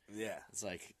bench. Yeah, It's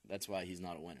like, that's why he's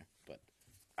not a winner. But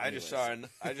I just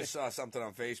saw something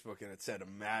on Facebook and it said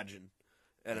 "Imagine,"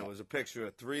 and it was a picture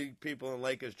of 3 people in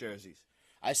Lakers jerseys.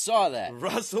 I saw that.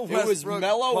 Russell It was Westbrook,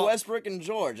 Melo, Westbrook, and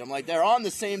George. I'm like, they're on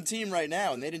the same team right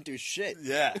now, and they didn't do shit.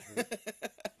 Yeah.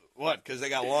 What? Because they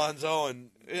got Lonzo and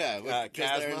Yeah,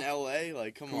 because they're in Kuzma? L.A.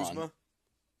 Like, come Kuzma. on.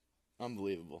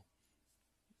 Unbelievable.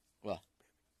 Well,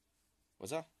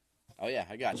 what's that? Oh, yeah,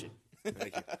 I got you.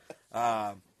 Thank you.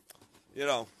 But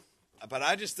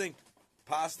I just think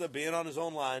Pasta being on his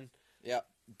own line. Yeah.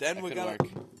 Then That we're could gonna work.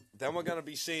 then we're gonna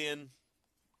be seeing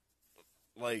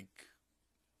like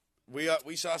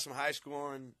we saw some high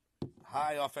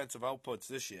offensive outputs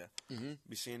this year. Mhm.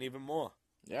 Be seeing even more.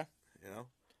 Yeah.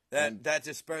 That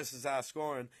disperses our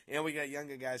scoring, and we got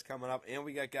younger guys coming up, and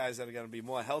we got guys that are gonna be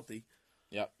more healthy.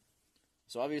 Yep.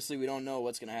 So, obviously, we don't know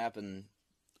what's going to happen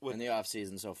With- in the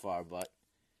offseason so far, but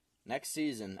next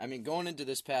season, I mean, going into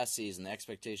this past season, the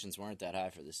expectations weren't that high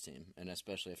for this team, and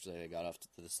especially after they got off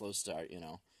to the slow start,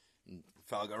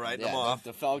 Felga writing Yeah, them off.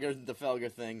 the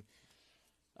Felger thing.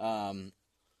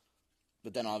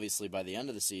 But then obviously by the end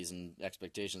of the season,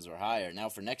 expectations were higher. Now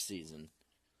for next season,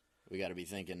 we got to be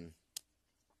thinking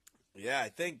Yeah, I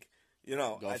think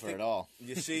go I for think it all.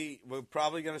 you see, we're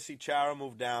probably gonna see Chara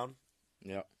move down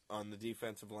Yep. on the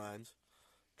defensive lines.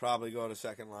 Probably go to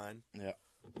second line. Yep.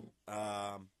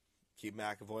 Keep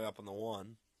McAvoy up on the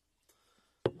 1.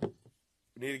 We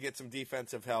need to get some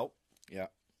defensive help.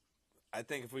 Yep. I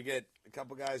think if we get a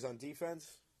couple guys on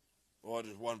defense, or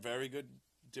just one very good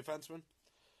defenseman,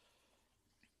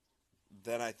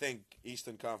 then I think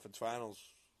Eastern Conference Finals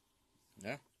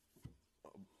Yeah.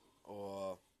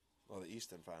 or the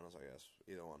Eastern Finals, I guess.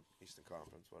 Either one. Eastern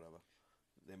Conference, whatever.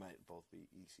 They might both be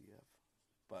ECF.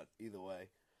 But either way.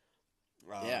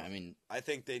 Yeah, I mean, I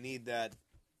think they need that.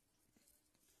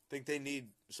 I think they need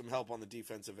some help on the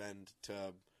defensive end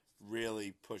to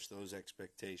really push those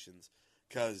expectations.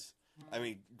 Because, I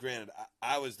mean, granted,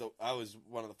 I was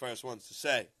one of the first ones to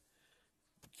say,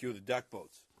 cue the duck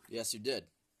boats. yes, you did.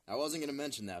 I wasn't going to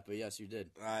mention that, but yes, you did.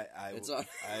 I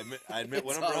admit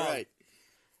when It's I'm all wrong. right.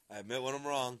 I admit when I'm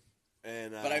wrong.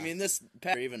 And But I mean, this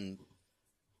even,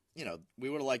 we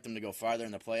would have liked them to go farther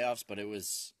in the playoffs, but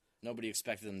nobody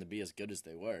expected them to be as good as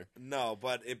they were. no,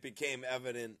 but it became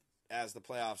evident as the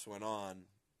playoffs went on,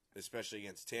 especially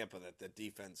against Tampa, that the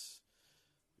defense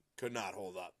could not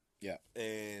hold up. Yeah.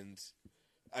 And,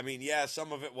 I mean, yeah,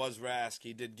 some of it was Rask.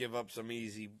 He did give up some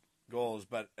easy goals,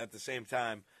 but at the same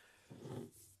time,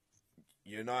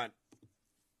 you're not,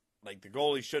 like, the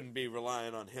goalie shouldn't be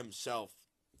relying on himself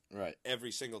Right.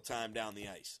 every single time down the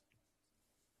ice.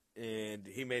 And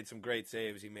he made some great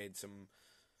saves. He made some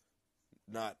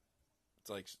not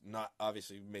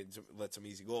obviously let some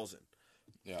easy goals in.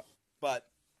 Yeah. But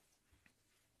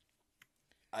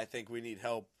I think we need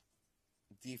help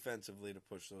defensively to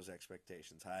push those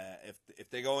expectations. If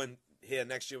they go in here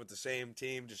next year with the same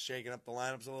team, just shaking up the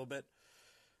lineups a little bit,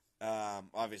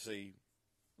 obviously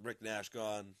Rick Nash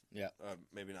gone. Yeah.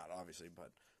 Maybe not obviously,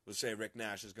 but we'll say Rick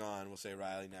Nash is gone. We'll say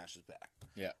Riley Nash is back.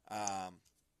 Yeah.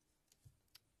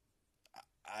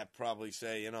 I'd probably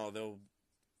say,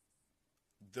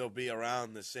 they'll be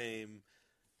around the same.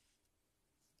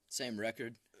 Same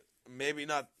record. Maybe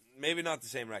not the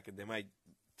same record. They might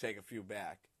take a few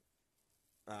back,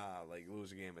 like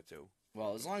lose a game or two.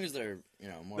 Well, as long as they're,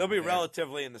 more They'll be prepared.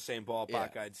 relatively in the same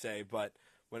ballpark, Yeah. I'd say. But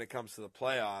when it comes to the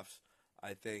playoffs,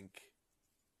 I think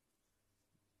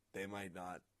they might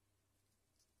not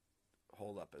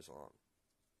hold up as long.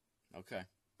 Okay.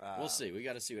 We'll see. We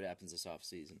got to see what happens this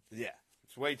offseason. Yeah,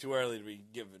 it's way too early to be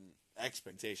given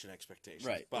expectations.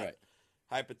 Right, but right.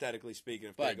 hypothetically speaking,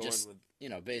 if But they go just,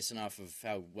 in with basing off of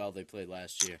how well they played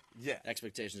last year, yeah,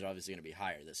 expectations are obviously going to be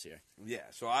higher this year. yeah.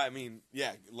 So I mean,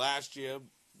 yeah, last year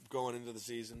going into the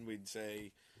season, we'd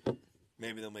say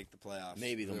maybe they'll make the playoffs.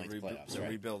 Maybe they'll make the playoffs, They're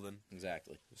right. rebuilding.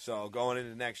 Exactly. So going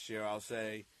into next year, I'll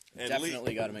say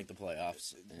Definitely got to make the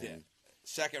playoffs. And yeah,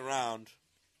 second round.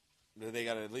 They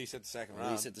got to at least hit the second At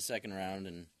round. least hit the second round,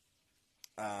 and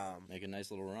Make a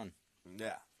nice little run.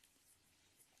 Yeah.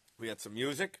 We got some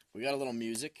music. We got a little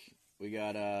music. We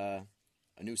got a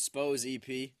new Spose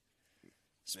EP.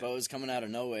 Spose coming out of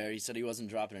nowhere. He said he wasn't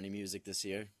dropping any music this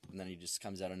year, and then he just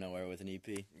comes out of nowhere with an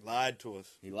EP. Lied to us.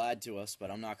 He lied to us, but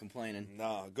I'm not complaining.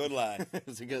 No, good lie.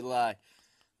 It's a good lie.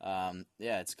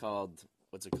 Yeah, it's called,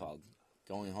 what's it called?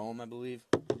 Going Home, I believe.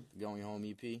 Going Home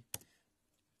EP.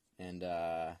 And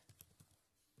the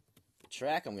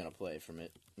track I'm going to play from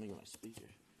it, let me get my speaker.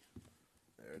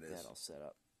 There it Get is. that all set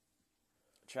up.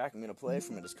 The track I'm going to play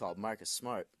from it is called Marcus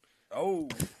Smart. Oh.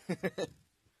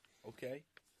 Okay.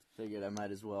 Figured I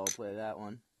might as well play that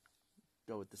one.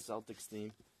 Go with the Celtics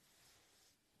theme.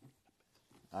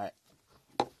 All right.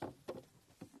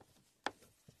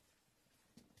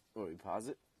 Oh, we pause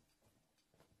it?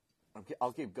 Okay,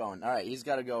 I'll keep going. All right, he's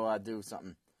got to go do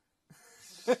something.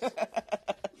 He's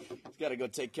got to go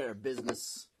take care of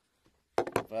business.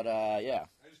 But, yeah.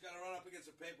 I just got to run up and get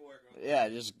some paperwork. Yeah,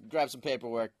 just grab some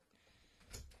paperwork.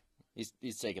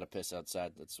 He's taking a piss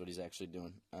outside. That's what he's actually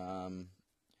doing.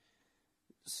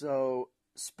 So,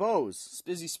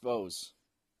 Spizzy Spose.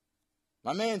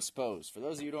 My man Spose. For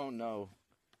those of you who don't know,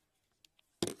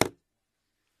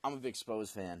 I'm a big Spose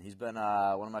fan. He's been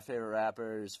one of my favorite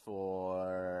rappers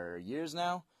for years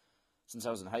now, since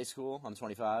I was in high school. I'm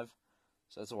 25,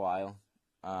 so that's a while.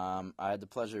 I had the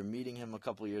pleasure of meeting him a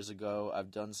couple years ago.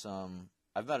 I've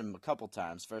met him a couple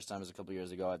times. First time was a couple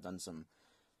years ago. I've done some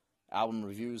album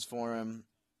reviews for him,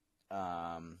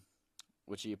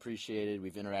 which he appreciated.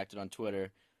 We've interacted on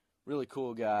Twitter. Really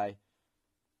cool guy.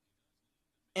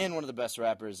 And one of the best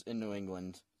rappers in New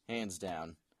England, hands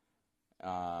down.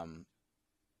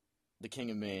 The King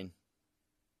of Maine.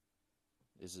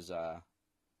 That's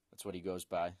what he goes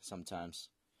by sometimes.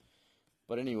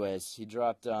 But anyways, he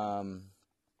dropped a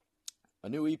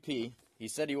new EP. He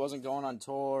said he wasn't going on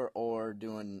tour or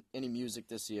doing any music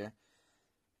this year.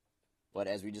 But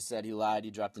as we just said, he lied.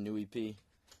 He dropped a new EP.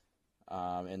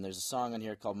 And there's a song on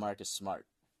here called Marcus Smart.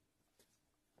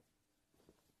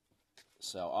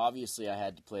 So obviously I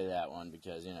had to play that one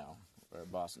because, we're a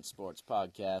Boston sports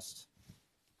podcast.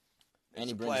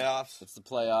 It's the playoffs. It's the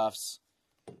playoffs.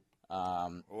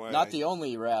 Not the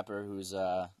only rapper who's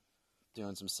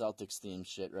doing some Celtics-themed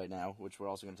shit right now, which we're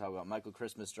also going to talk about. Michael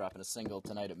Christmas dropping a single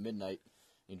tonight at midnight.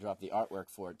 He dropped the artwork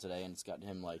for it today, and it's got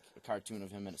him, like, a cartoon of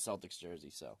him in a Celtics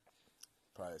jersey, so.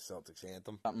 Probably a Celtics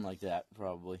anthem. Something like that,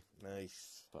 probably.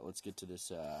 Nice. But let's get to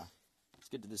this,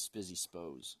 Spizzy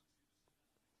Spose.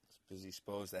 Spizzy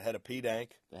Spose, the head of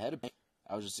P-Dank. The head of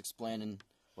I was just explaining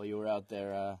while you were out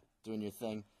there doing your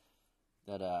thing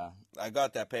that I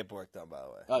got that paperwork done, by the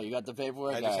way. Oh, you got the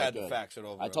paperwork? I just had good. to fax it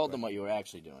over. I told them what you were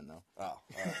actually doing, though. Oh, all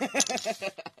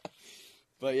right.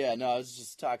 But yeah, no, I was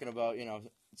just talking about,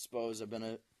 Spose. I've been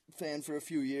a fan for a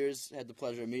few years. Had the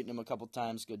pleasure of meeting him a couple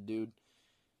times. Good dude.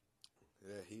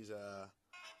 Yeah, he's a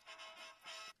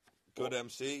good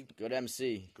MC. Good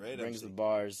MC. Great Brings MC. the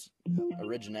bars.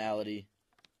 Originality.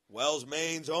 Wells,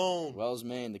 Maine's own. Wells,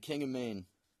 Maine. The King of Maine.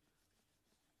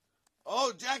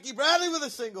 Oh, Jackie Bradley with a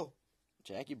single.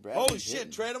 Jackie Bradley. Holy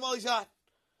shit, trade him while he's hot.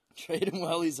 Trade him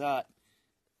while he's hot.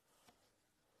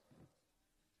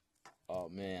 Oh,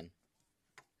 man.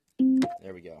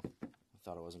 There we go. I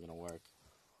thought it wasn't going to work.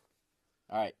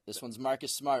 All right, this one's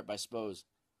Marcus Smart by Spose.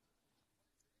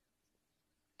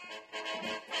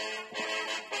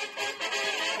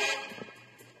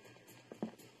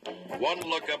 One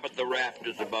look up at the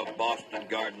rafters above Boston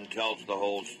Garden tells the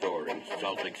whole story.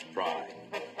 Celtics pride.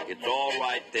 It's all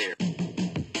right there.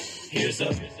 Here's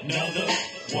another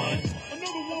one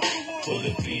for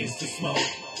the fiends to smoke.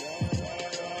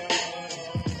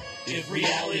 If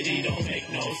reality don't make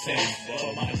no sense,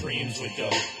 well, my dreams would go.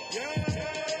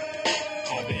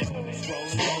 I've been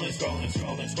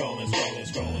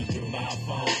scrolling through my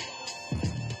phone.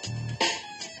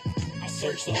 I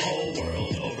searched the whole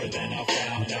world over, then I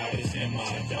found out it's in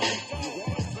my dome.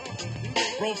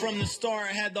 Bro, from the start,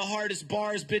 had the hardest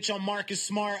bars. Bitch, I'm Marcus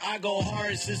Smart. I go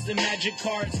hard. System magic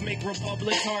cards make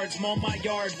Republic's hearts. Mow my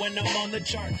yard when I'm on the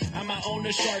chart. I might own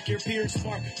a shark. Your peers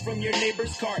spark from your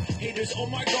neighbor's car. Haters, oh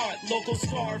my god. Local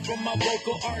scar from my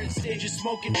vocal art. Stages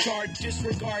smoking chart.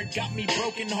 Disregard. Got me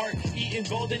broken heart. Eating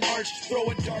golden arch. Throw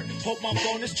a dart. Hope my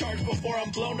phone is charged before I'm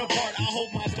blown apart. I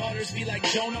hope my daughters be like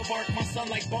Joan of Arc. My son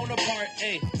like Bonaparte.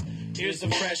 Ayy. Here's a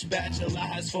fresh batch of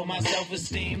lies for my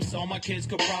self-esteem, so my kids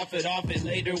could profit off it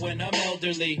later when I'm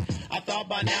elderly. I thought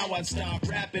by now I'd stop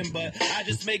rapping, but I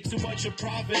just make too much a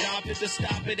profit off it. To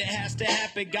stop it, it has to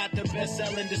happen. Got the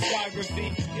best-selling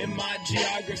discography in my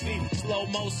geography.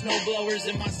 Slow-mo snowblowers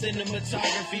in my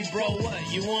cinematography. Bro,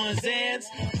 what, you on Xans?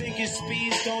 Thinking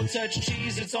speeds don't touch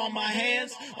cheese, it's on my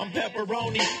hands. I'm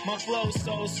pepperoni, my flow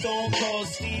so stone cold.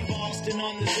 Steve Austin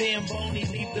on the Zamboni.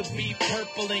 Leave the beat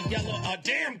purple and yellow.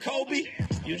 Damn, Kobe,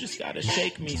 you just gotta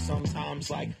shake me sometimes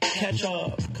like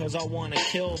ketchup, cause I wanna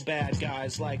kill bad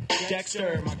guys like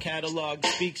Dexter. My catalog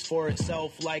speaks for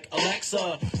itself like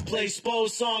Alexa. Play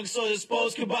Spo's songs so that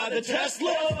Spo's can buy the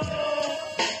Tesla.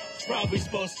 It's probably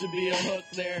supposed to be a hook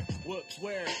there. Whoops,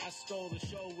 where I stole the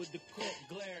show with the crook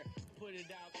glare. Put it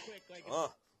out quick like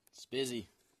It's busy.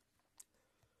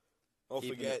 Don't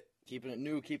forget. Keeping it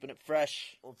new, keeping it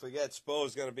fresh. Don't forget,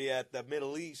 Spo's going to be at the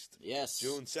Middle East. Yes.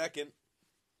 June 2nd.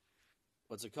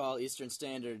 What's it called? Eastern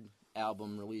Standard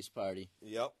album release party.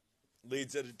 Yep.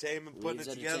 Leeds Entertainment putting Leeds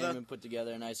it together. Entertainment put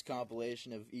together a nice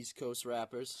compilation of East Coast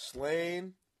rappers.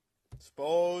 Slain,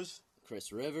 Spo's,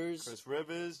 Chris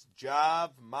Rivers,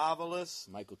 Job, Marvelous.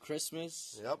 Michael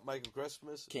Christmas. Yep, Michael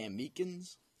Christmas. Cam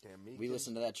Meekins. We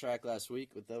listened to that track last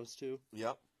week with those two.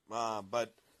 Yep.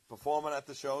 But performing at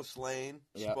the show, Slain,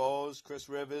 Yep. Spo's, Chris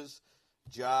Rivers,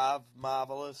 Job,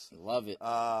 Marvelous. Love it.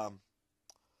 At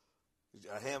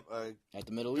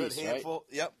the Middle Good East, handful.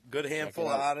 right? Yep, good handful it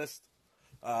of out. artists.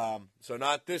 So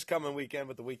not this coming weekend,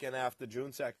 but the weekend after,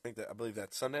 June 2nd. I believe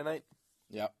that's Sunday night.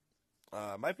 Yep.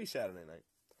 Might be Saturday night.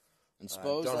 And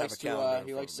Spose don't have likes a calendar in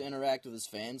he front likes of to me. interact with his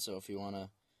fans, so if you want to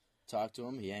talk to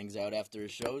him, he hangs out after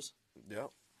his shows.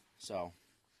 Yep. So,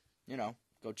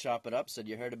 go chop it up. Said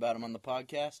you heard about him on the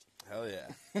podcast. Hell yeah.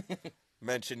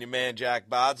 Mention your man Jack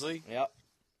Bardsley. Yep.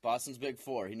 Boston's Big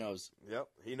Four. He knows. Yep.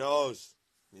 He knows.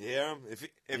 You hear him? If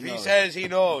he knows. says he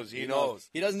knows, he knows.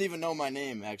 He doesn't even know my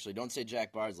name, actually. Don't say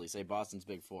Jack Bardsley. Say Boston's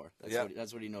Big Four.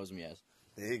 That's what he knows me as.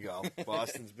 There you go.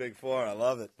 Boston's Big Four. I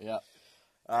love it.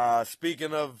 Yeah.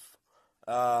 Speaking of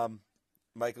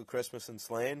Michael Christmas and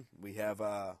Slain, we have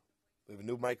a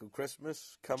new Michael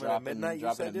Christmas coming at midnight.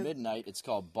 Dropping at midnight. It's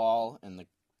called Ball, and the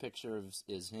picture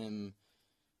is him.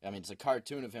 I mean, it's a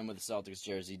cartoon of him with the Celtics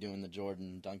jersey doing the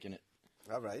Jordan, dunking it.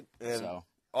 All right. And So,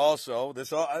 also, this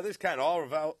kind of all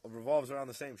revolves around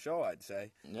the same show, I'd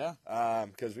say. yeah.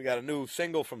 Because we got a new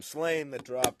single from Slain that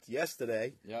dropped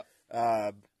yesterday.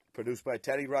 Yep. Produced by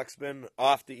Teddy Ruxpin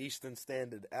off the Eastern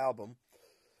Standard album.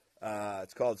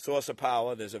 It's called Source of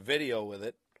Power. There's a video with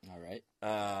it. All right.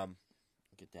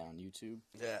 Get down YouTube.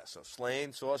 Yeah, so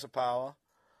Slain, Source of Power.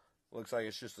 Looks like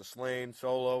it's just a Slain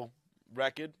solo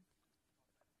record.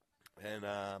 And,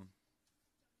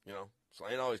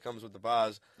 Slain always comes with the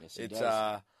bars. Yes, he It's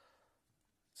does.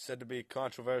 said to be a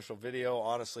controversial video.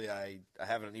 Honestly, I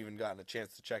haven't even gotten a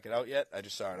chance to check it out yet. I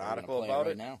just saw an We're gonna article play about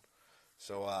right it. now.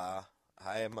 So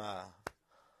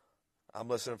I'm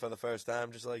listening for the first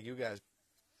time, just like you guys.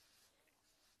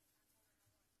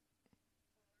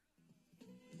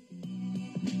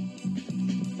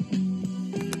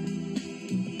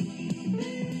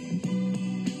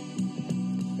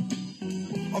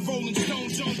 A rolling stone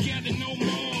don't gather no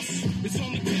moss. It's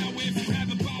only power if you have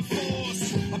it by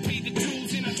force. I paid the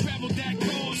dues and I traveled that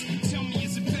course. Tell me,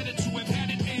 is it better to have had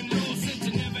it and lost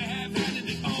than to never have had it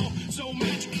at all? So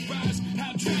magic rise,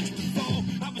 how tragic the fall.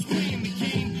 I was playing the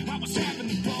game, I was having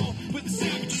the ball. Where the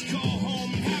savages call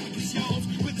home and havoc is yours.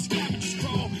 Where the scavengers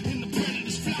crawl and the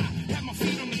predators fly. Had my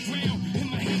feet on the ground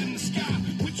and my head in the sky.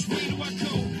 Which way do I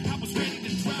go? I was ready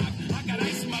to drive. I got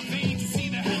ice in my veins, you see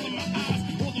the hell in my eyes.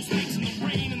 All those nights in the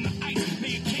rain and the ice,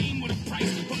 may it came with a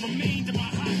price, but remained in my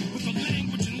heart with a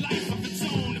language and life of its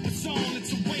own. If it's on,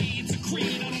 it's a way, it's a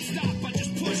creed. I don't stop, I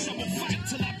just push, I will fight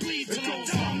till I bleed. Till I'm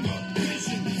hunger,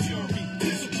 vision, fury,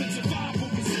 discipline, survival,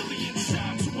 resilience,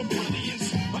 shine to a brilliance.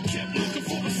 I kept looking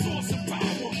for a source of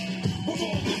power. We're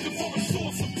all looking for a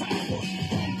source of power.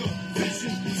 Hunger,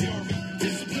 vision, fury,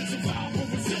 discipline, survival,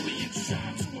 resilience,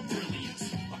 shine to a brilliance.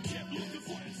 I kept looking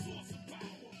for a source of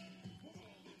power.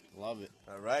 Love it.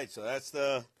 All right, so that's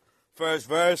the first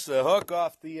verse, the hook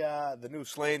off the new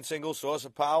Slain single, Source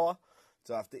of Power. It's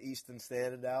off the Eastern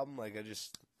Standard album, like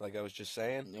I was just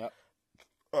saying. Yep.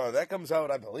 That comes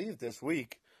out, I believe, this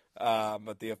week.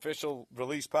 But the official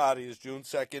release party is June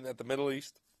 2nd at the Middle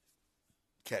East.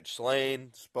 Catch Slain,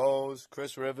 Spose,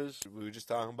 Chris Rivers. We were just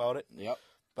talking about it. Yep.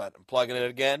 But I'm plugging it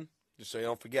again, just so you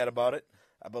don't forget about it.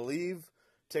 I believe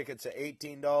tickets are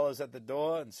 $18 at the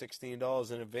door and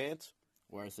 $16 in advance.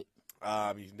 Worth it.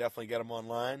 You can definitely get them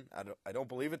online. I don't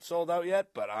believe it's sold out yet,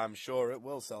 but I'm sure it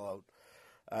will sell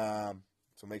out.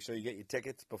 So make sure you get your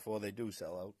tickets before they do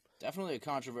sell out. Definitely a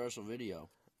controversial video.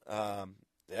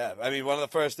 Yeah, I mean, one of the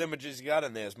first images you got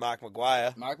in there is Mark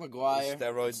McGuire. Mark McGuire,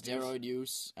 Steroid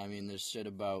use. I mean, there's shit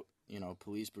about,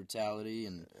 police brutality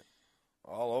and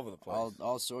all over the place.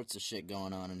 all sorts of shit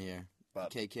going on in here.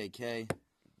 But KKK.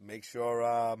 make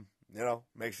sure,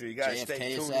 make sure you guys JFK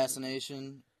stay tuned.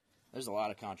 assassination. There's a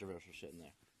lot of controversial shit in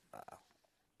there.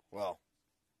 Well,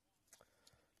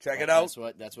 check it out.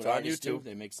 That's what on artists do. YouTube.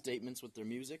 They make statements with their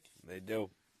music, They do.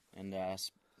 and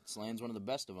Slane's one of the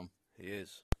best of them. He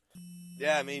is.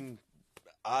 Yeah, I mean,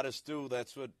 artists do. That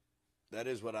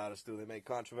is what artists do. They make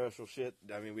controversial shit.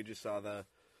 I mean, we just saw the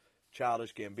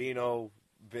Childish Gambino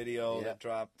video that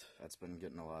dropped. That's been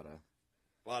getting a lot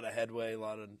of Headway, a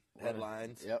lot of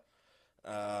headlines. Yep.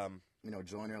 Um,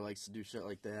 Joyner likes to do shit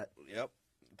like that. Yep.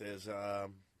 There's there's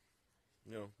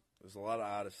a lot of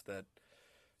artists that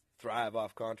thrive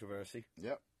off controversy,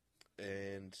 Yep.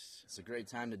 and It's a great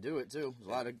time to do it too. There's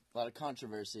a lot of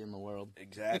controversy in the world.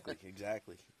 exactly.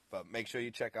 But make sure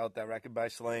you check out that record by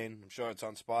Slane. I'm sure it's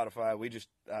on Spotify. We just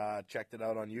checked it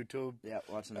out on YouTube. Yeah,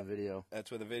 watching the video. That's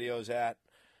where the video's at.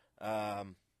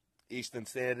 Eastern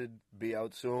Standard be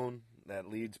out soon. That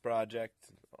Leeds project,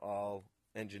 all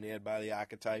engineered by the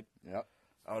Archetype. Yep.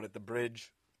 Out at the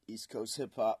bridge. East Coast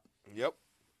hip hop. Yep.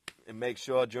 And make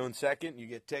sure June 2nd you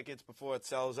get tickets before it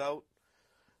sells out.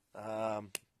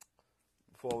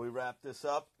 Before we wrap this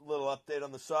up, a little update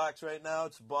on the Sox right now.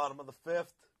 It's the bottom of the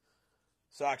 5th.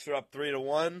 Sox are up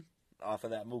 3-1 off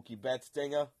of that Mookie Betts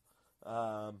stinger.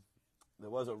 There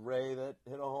was a Ray that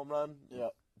hit a home run.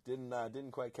 Yep.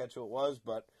 Didn't quite catch who it was,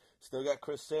 but still got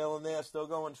Chris Sale in there, still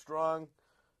going strong.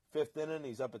 5th inning,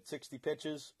 he's up at 60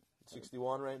 pitches,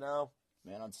 61 right now.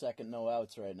 Man on second, no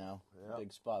outs right now. Yep.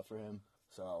 Big spot for him.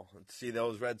 So let's see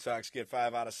those Red Sox get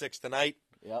 5 out of 6 tonight.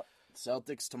 Yep.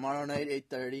 Celtics tomorrow night,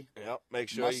 8:30. Yep. Make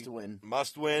sure Must win.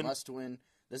 Must win. Must win.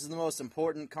 This is the most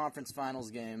important conference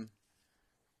finals game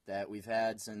that we've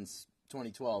had since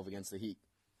 2012 against the Heat.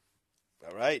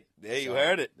 All right. There you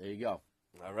heard it. There you go.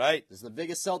 All right. This is the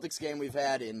biggest Celtics game we've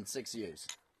had in 6 years.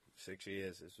 6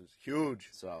 years. This was huge.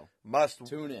 So Must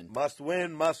tune in. Must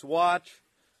win. Must watch.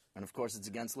 And of course, it's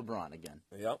against LeBron again.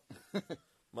 Yep.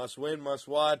 Must win. Must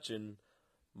watch. And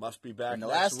must be back And the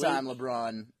next last time week.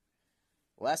 LeBron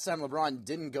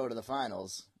didn't go to the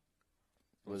finals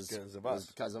was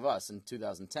because of us in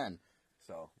 2010.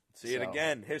 So see it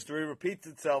again. History repeats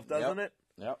itself, doesn't it?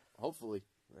 Yep. Hopefully.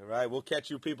 All right. We'll catch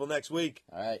you people next week.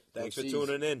 All right. Thanks Go for Seas.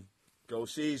 tuning in. Go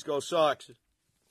Seas. Go Sox.